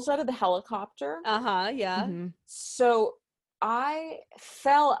falls out of the helicopter. Yeah. So I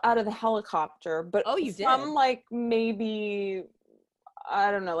fell out of the helicopter, but from like maybe,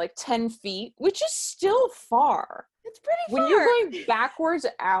 I don't know, like 10 feet, which is still far. It's pretty far. When you're going backwards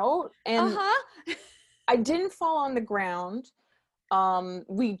out, and I didn't fall on the ground.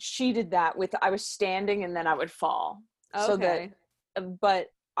 We cheated that with, I was standing and then I would fall. Okay. But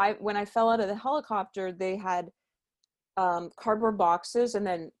when I fell out of the helicopter, they had cardboard boxes and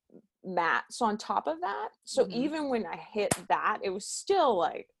then mats on top of that. So even when I hit that, it was still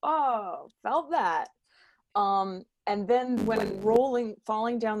like, felt that. And then when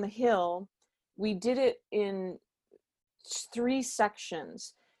falling down the hill, we did it in 3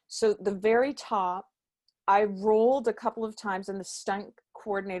 sections. So the very top, I rolled a couple of times and the stunt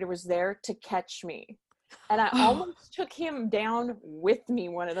coordinator was there to catch me. And I almost took him down with me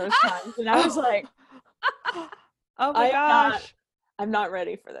one of those times. And I was like, oh my gosh. I'm not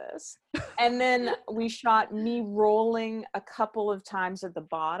ready for this. And then we shot me rolling a couple of times at the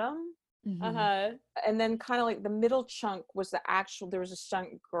bottom. Mm-hmm. And then kind of like the middle chunk was there was a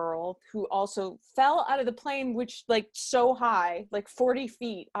stunt girl who also fell out of the plane, which like so high, like 40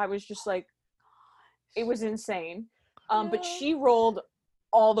 feet. I was just like, it was insane. But she rolled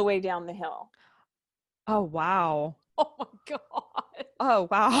all the way down the hill. Oh, wow. Oh my God. Oh,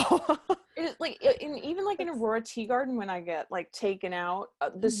 wow. It, like even like in Aurora Tea Garden, when I get like taken out,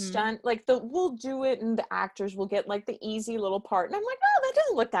 the stunt, like we'll do it and the actors will get like the easy little part. And I'm like, oh, that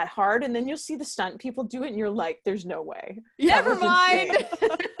doesn't look that hard. And then you'll see the stunt people do it and you're like, there's no way. Never mind.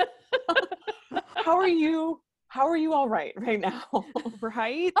 How are you all right now?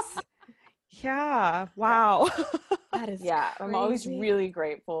 Right? Yeah. Wow. That is I'm always really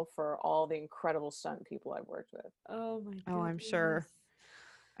grateful for all the incredible stunt people I've worked with. Oh my goodness. Oh, I'm sure.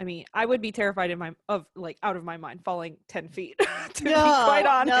 I mean, I would be terrified out of my mind falling 10 feet, to be quite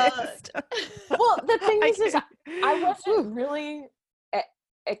honest. Well, the thing is I wasn't really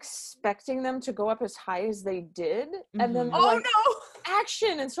expecting them to go up as high as they did. And then they're like, no,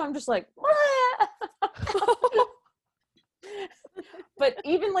 action. And so I'm just like, but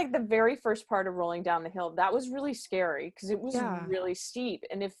even like the very first part of rolling down the hill, that was really scary because it was really steep.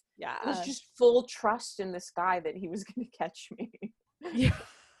 And it was just full trust in this guy that he was going to catch me. Yeah.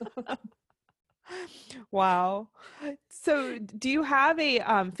 Wow. So do you have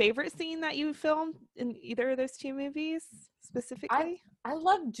a favorite scene that you filmed in either of those 2 movies specifically? I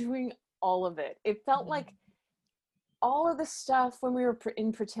love doing all of it. It felt like all of the stuff when we were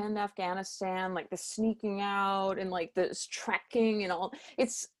in Pretend Afghanistan, like the sneaking out and like the trekking and all,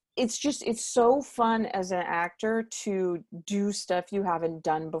 it's so fun as an actor to do stuff you haven't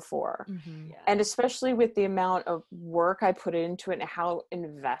done before. And especially with the amount of work I put into it and how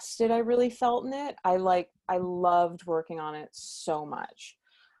invested I really felt in it, I loved working on it so much.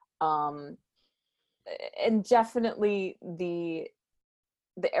 And definitely the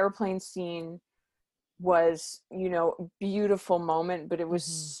airplane scene was, a beautiful moment, but it was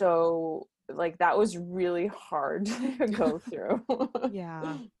so like, that was really hard to go through.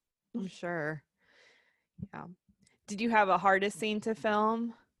 Yeah, I'm sure. Yeah. Did you have a hardest scene to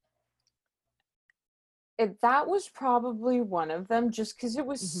film? That was probably one of them, just because it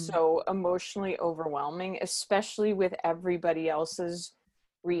was so emotionally overwhelming, especially with everybody else's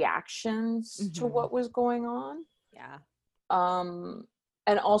reactions to what was going on. Yeah.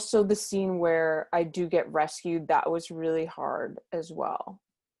 And also the scene where I do get rescued, that was really hard as well.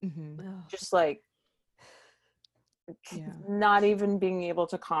 Just like not even being able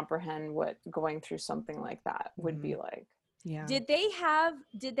to comprehend what going through something like that would be like. Yeah. Did they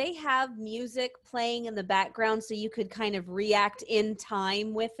have music playing in the background so you could kind of react in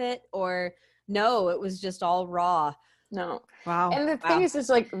time with it, or no, it was just all raw? No. Wow. And the thing is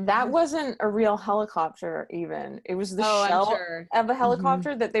like, that wasn't a real helicopter even. It was the shell of a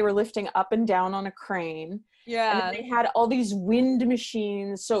helicopter that they were lifting up and down on a crane. Yeah. And they had all these wind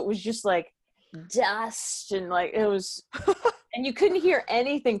machines. So it was just like dust and like, it was, and you couldn't hear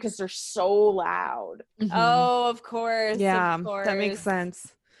anything because they're so loud. Oh, of course. Yeah, of course. That makes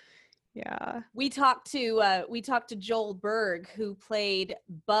sense. Yeah. We talked to Joel Berg, who played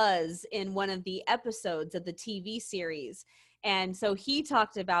Buzz in one of the episodes of the TV series. And so he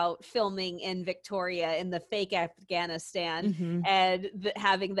talked about filming in Victoria in the fake Afghanistan and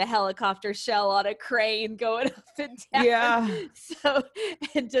having the helicopter shell on a crane going up and down. Yeah. So,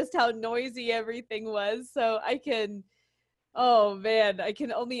 and just how noisy everything was. So I can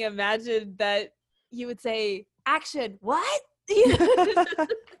only imagine that you would say, action, what?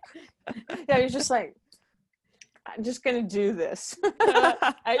 Yeah, you're just like, I'm just gonna do this.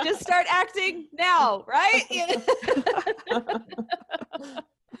 I just start acting now, right?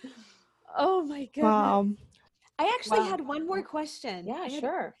 Oh my goodness. Wow. I actually had one more question. Yeah,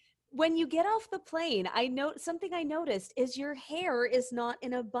 sure. When you get off the plane, I noticed is your hair is not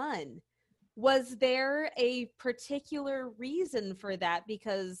in a bun. Was there a particular reason for that?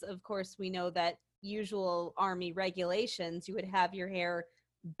 Because of course we know that usual Army regulations, you would have your hair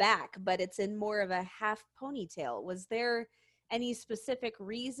back, but it's in more of a half ponytail. Was there any specific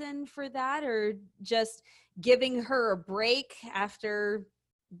reason for that, or just giving her a break after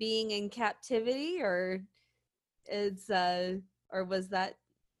being in captivity, or was that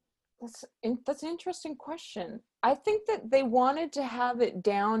That's an interesting question. I think that they wanted to have it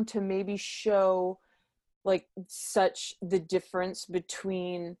down to maybe show like such the difference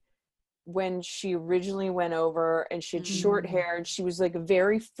between when she originally went over and she had short hair and she was like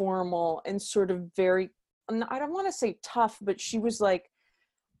very formal and sort of very, I don't want to say tough, but she was a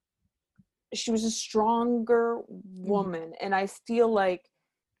stronger woman. And I feel like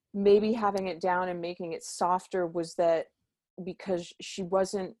maybe having it down and making it softer was that because she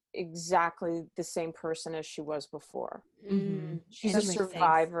wasn't exactly the same person as she was before. She's a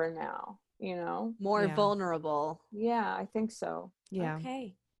survivor now, you know, more vulnerable. Yeah, I think so. Yeah.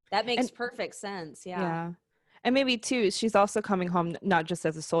 Okay. That makes perfect sense. Yeah. And maybe too, she's also coming home not just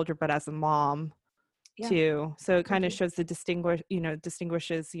as a soldier, but as a mom too. So it kind of shows the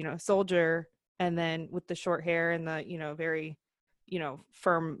distinguishes, soldier, and then with the short hair and the, very,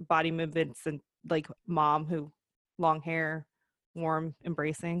 firm body movements, and like mom who long hair, warm,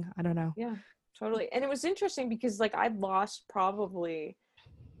 embracing. I don't know. Yeah, totally. And it was interesting because like I'd lost probably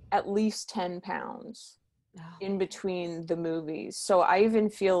at least 10 pounds in between the movies. So I even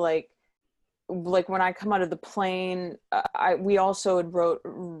feel like when I come out of the plane, we also had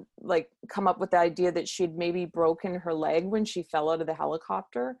come up with the idea that she'd maybe broken her leg when she fell out of the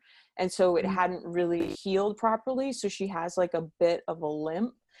helicopter. And so it hadn't really healed properly. So she has like a bit of a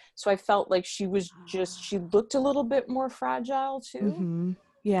limp. So I felt like she looked a little bit more fragile too.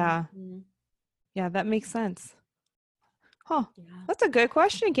 Yeah. Yeah, that makes sense. Huh. Yeah. That's a good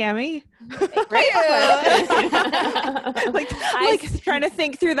question, Cami. Great. like trying to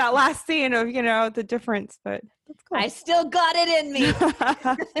think through that last scene of, the difference, but that's cool. I still got it in me.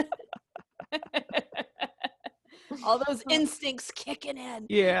 All those instincts kicking in.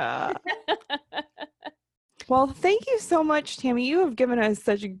 Yeah. Well, thank you so much, Tammy. You have given us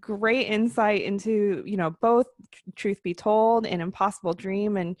such great insight into, both Truth Be Told and Impossible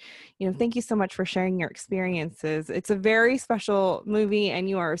Dream. And, thank you so much for sharing your experiences. It's a very special movie, and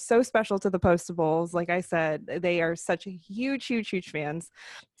you are so special to the Postables. Like I said, they are such a huge, huge, huge fans.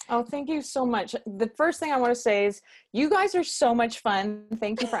 Oh, thank you so much. The first thing I want to say is you guys are so much fun.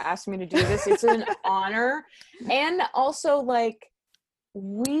 Thank you for asking me to do this. It's an honor. And also,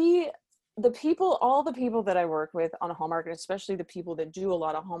 all the people that I work with on Hallmark, and especially the people that do a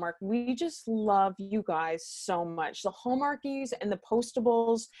lot of Hallmark, we just love you guys so much. The Hallmarkies and the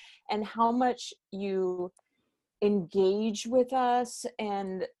Postables, and how much you engage with us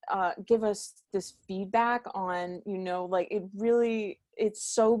and give us this feedback on, it's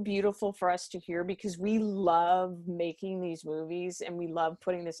so beautiful for us to hear, because we love making these movies and we love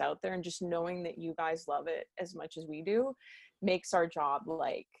putting this out there, and just knowing that you guys love it as much as we do makes our job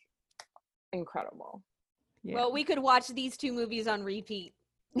incredible. Yeah. Well, we could watch these two movies on repeat.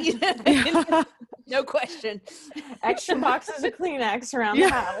 No question. Extra boxes of Kleenex around the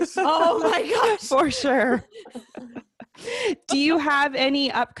house. Oh my gosh. For sure. Do you have any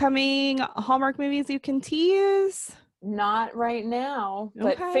upcoming Hallmark movies you can tease? Not right now,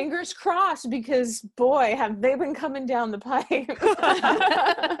 but fingers crossed, because boy, have they been coming down the pipe.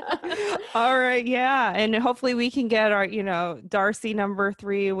 All right, yeah, and hopefully we can get our, Darcy number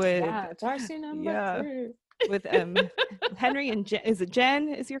 3 with Darcy number 3 with Henry and is it Jen?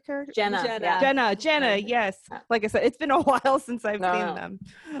 Is your character? Jenna. Yes. Like I said, it's been a while since I've seen them.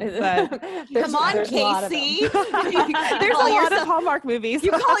 But come on, Casey. There's a lot of Hallmark movies.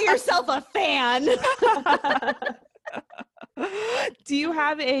 You call yourself a fan. Do you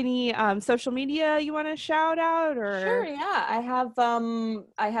have any social media you want to shout out? Or Sure, yeah. I have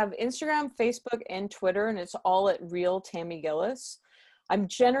Instagram, Facebook, and Twitter, and it's all at Real Tammy Gillis. I'm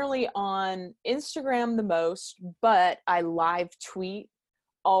generally on Instagram the most, but I live tweet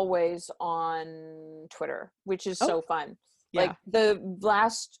always on Twitter, which is so fun. Yeah. Like the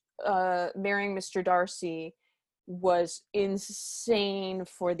last Marrying Mr. Darcy was insane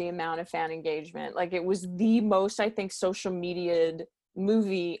for the amount of fan engagement. Like, it was the most, I think, social media'd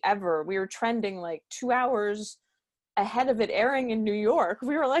movie ever. We were trending 2 hours ahead of it airing in New York.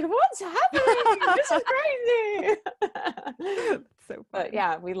 We were like, what's happening? This is crazy. So fun. But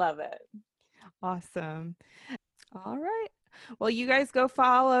yeah, we love it. Awesome. All right. Well, you guys go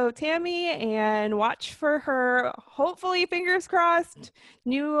follow Tammy and watch for her, hopefully, fingers crossed,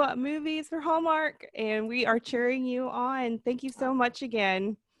 new movies for Hallmark. And we are cheering you on. Thank you so much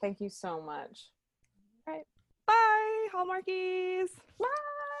again. Thank you so much. All right. Bye, Hallmarkies. Bye.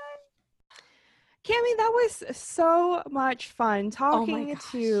 Cami, that was so much fun talking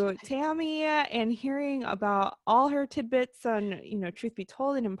to Tammy and hearing about all her tidbits on, Truth Be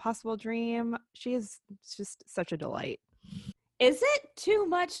Told and Impossible Dream. She is just such a delight. Is it too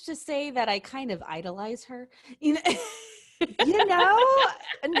much to say that I kind of idolize her? I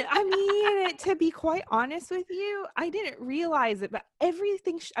mean, be quite honest with you, I didn't realize it, but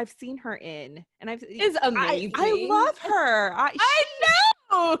everything I've seen her in, and is amazing. I love her. I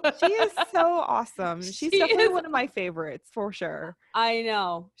know. She is so awesome. She's definitely one of my favorites for sure. I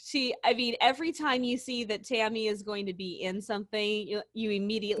know. I mean, every time you see that Tammy is going to be in something, you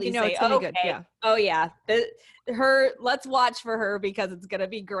immediately say, it's gonna be okay, good. Yeah. Oh yeah, let's watch for her because it's gonna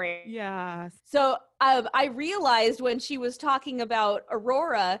be great. Yeah. So I realized when she was talking about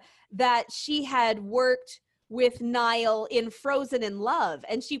Aurora that she had worked with Niall in Frozen in Love,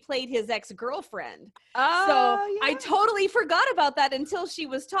 and she played his ex-girlfriend. Oh, so yeah. I totally forgot about that until she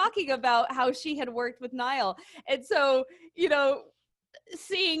was talking about how she had worked with Niall. And so,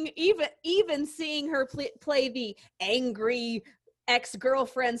 seeing her play the angry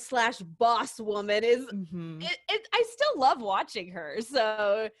ex-girlfriend / boss woman is I still love watching her.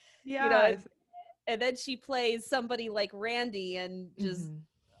 So and then she plays somebody like Randy and just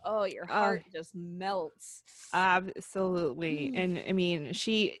your heart just melts. Absolutely. And I mean,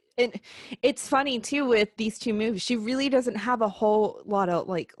 it's funny too with these two movies, she really doesn't have a whole lot of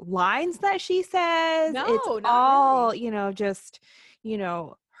like lines that she says. No, it's not all really. just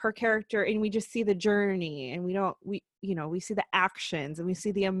her character, and we just see the journey, and we see the actions, and we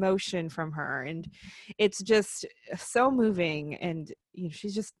see the emotion from her, and it's just so moving, and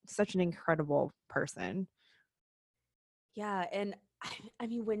she's just such an incredible person. Yeah, and I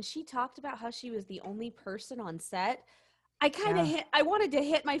mean, when she talked about how she was the only person on set, I wanted to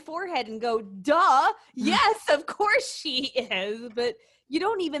hit my forehead and go, duh, yes, of course she is. But you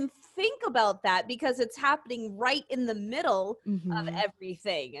don't even think about that because it's happening right in the middle of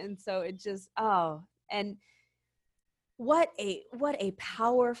everything. And so it just, and what a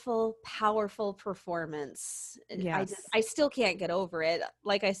powerful, powerful performance. Yes. I still can't get over it.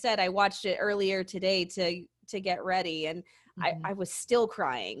 Like I said, I watched it earlier today to get ready, and I was still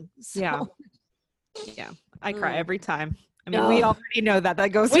crying. So. Yeah. I cry every time. I mean, we already know that. That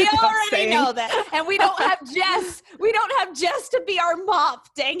goes. We already know that, and we don't have Jess. We don't have Jess to be our mop.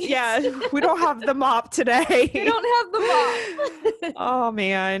 Dang it! Yeah, we don't have the mop today. We don't have the mop. Oh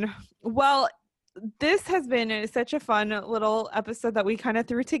man. Well, this has been such a fun little episode that we kind of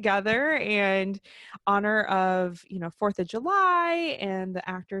threw together in honor of 4th of July and the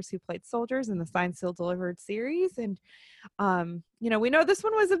actors who played soldiers in the Signed, Sealed, Delivered series. And we know this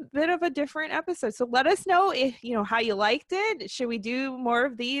one was a bit of a different episode, so let us know if how you liked it. Should we do more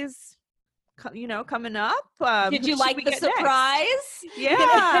of these coming up? Did you like the surprise?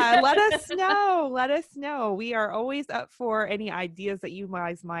 Yeah, let us know. We are always up for any ideas that you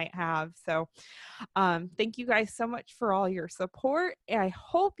guys might have. So thank you guys so much for all your support. I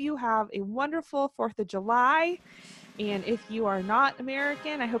hope you have a wonderful 4th of July. And if you are not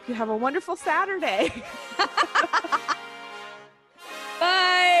American, I hope you have a wonderful Saturday.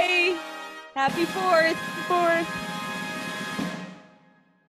 Bye. Happy 4th.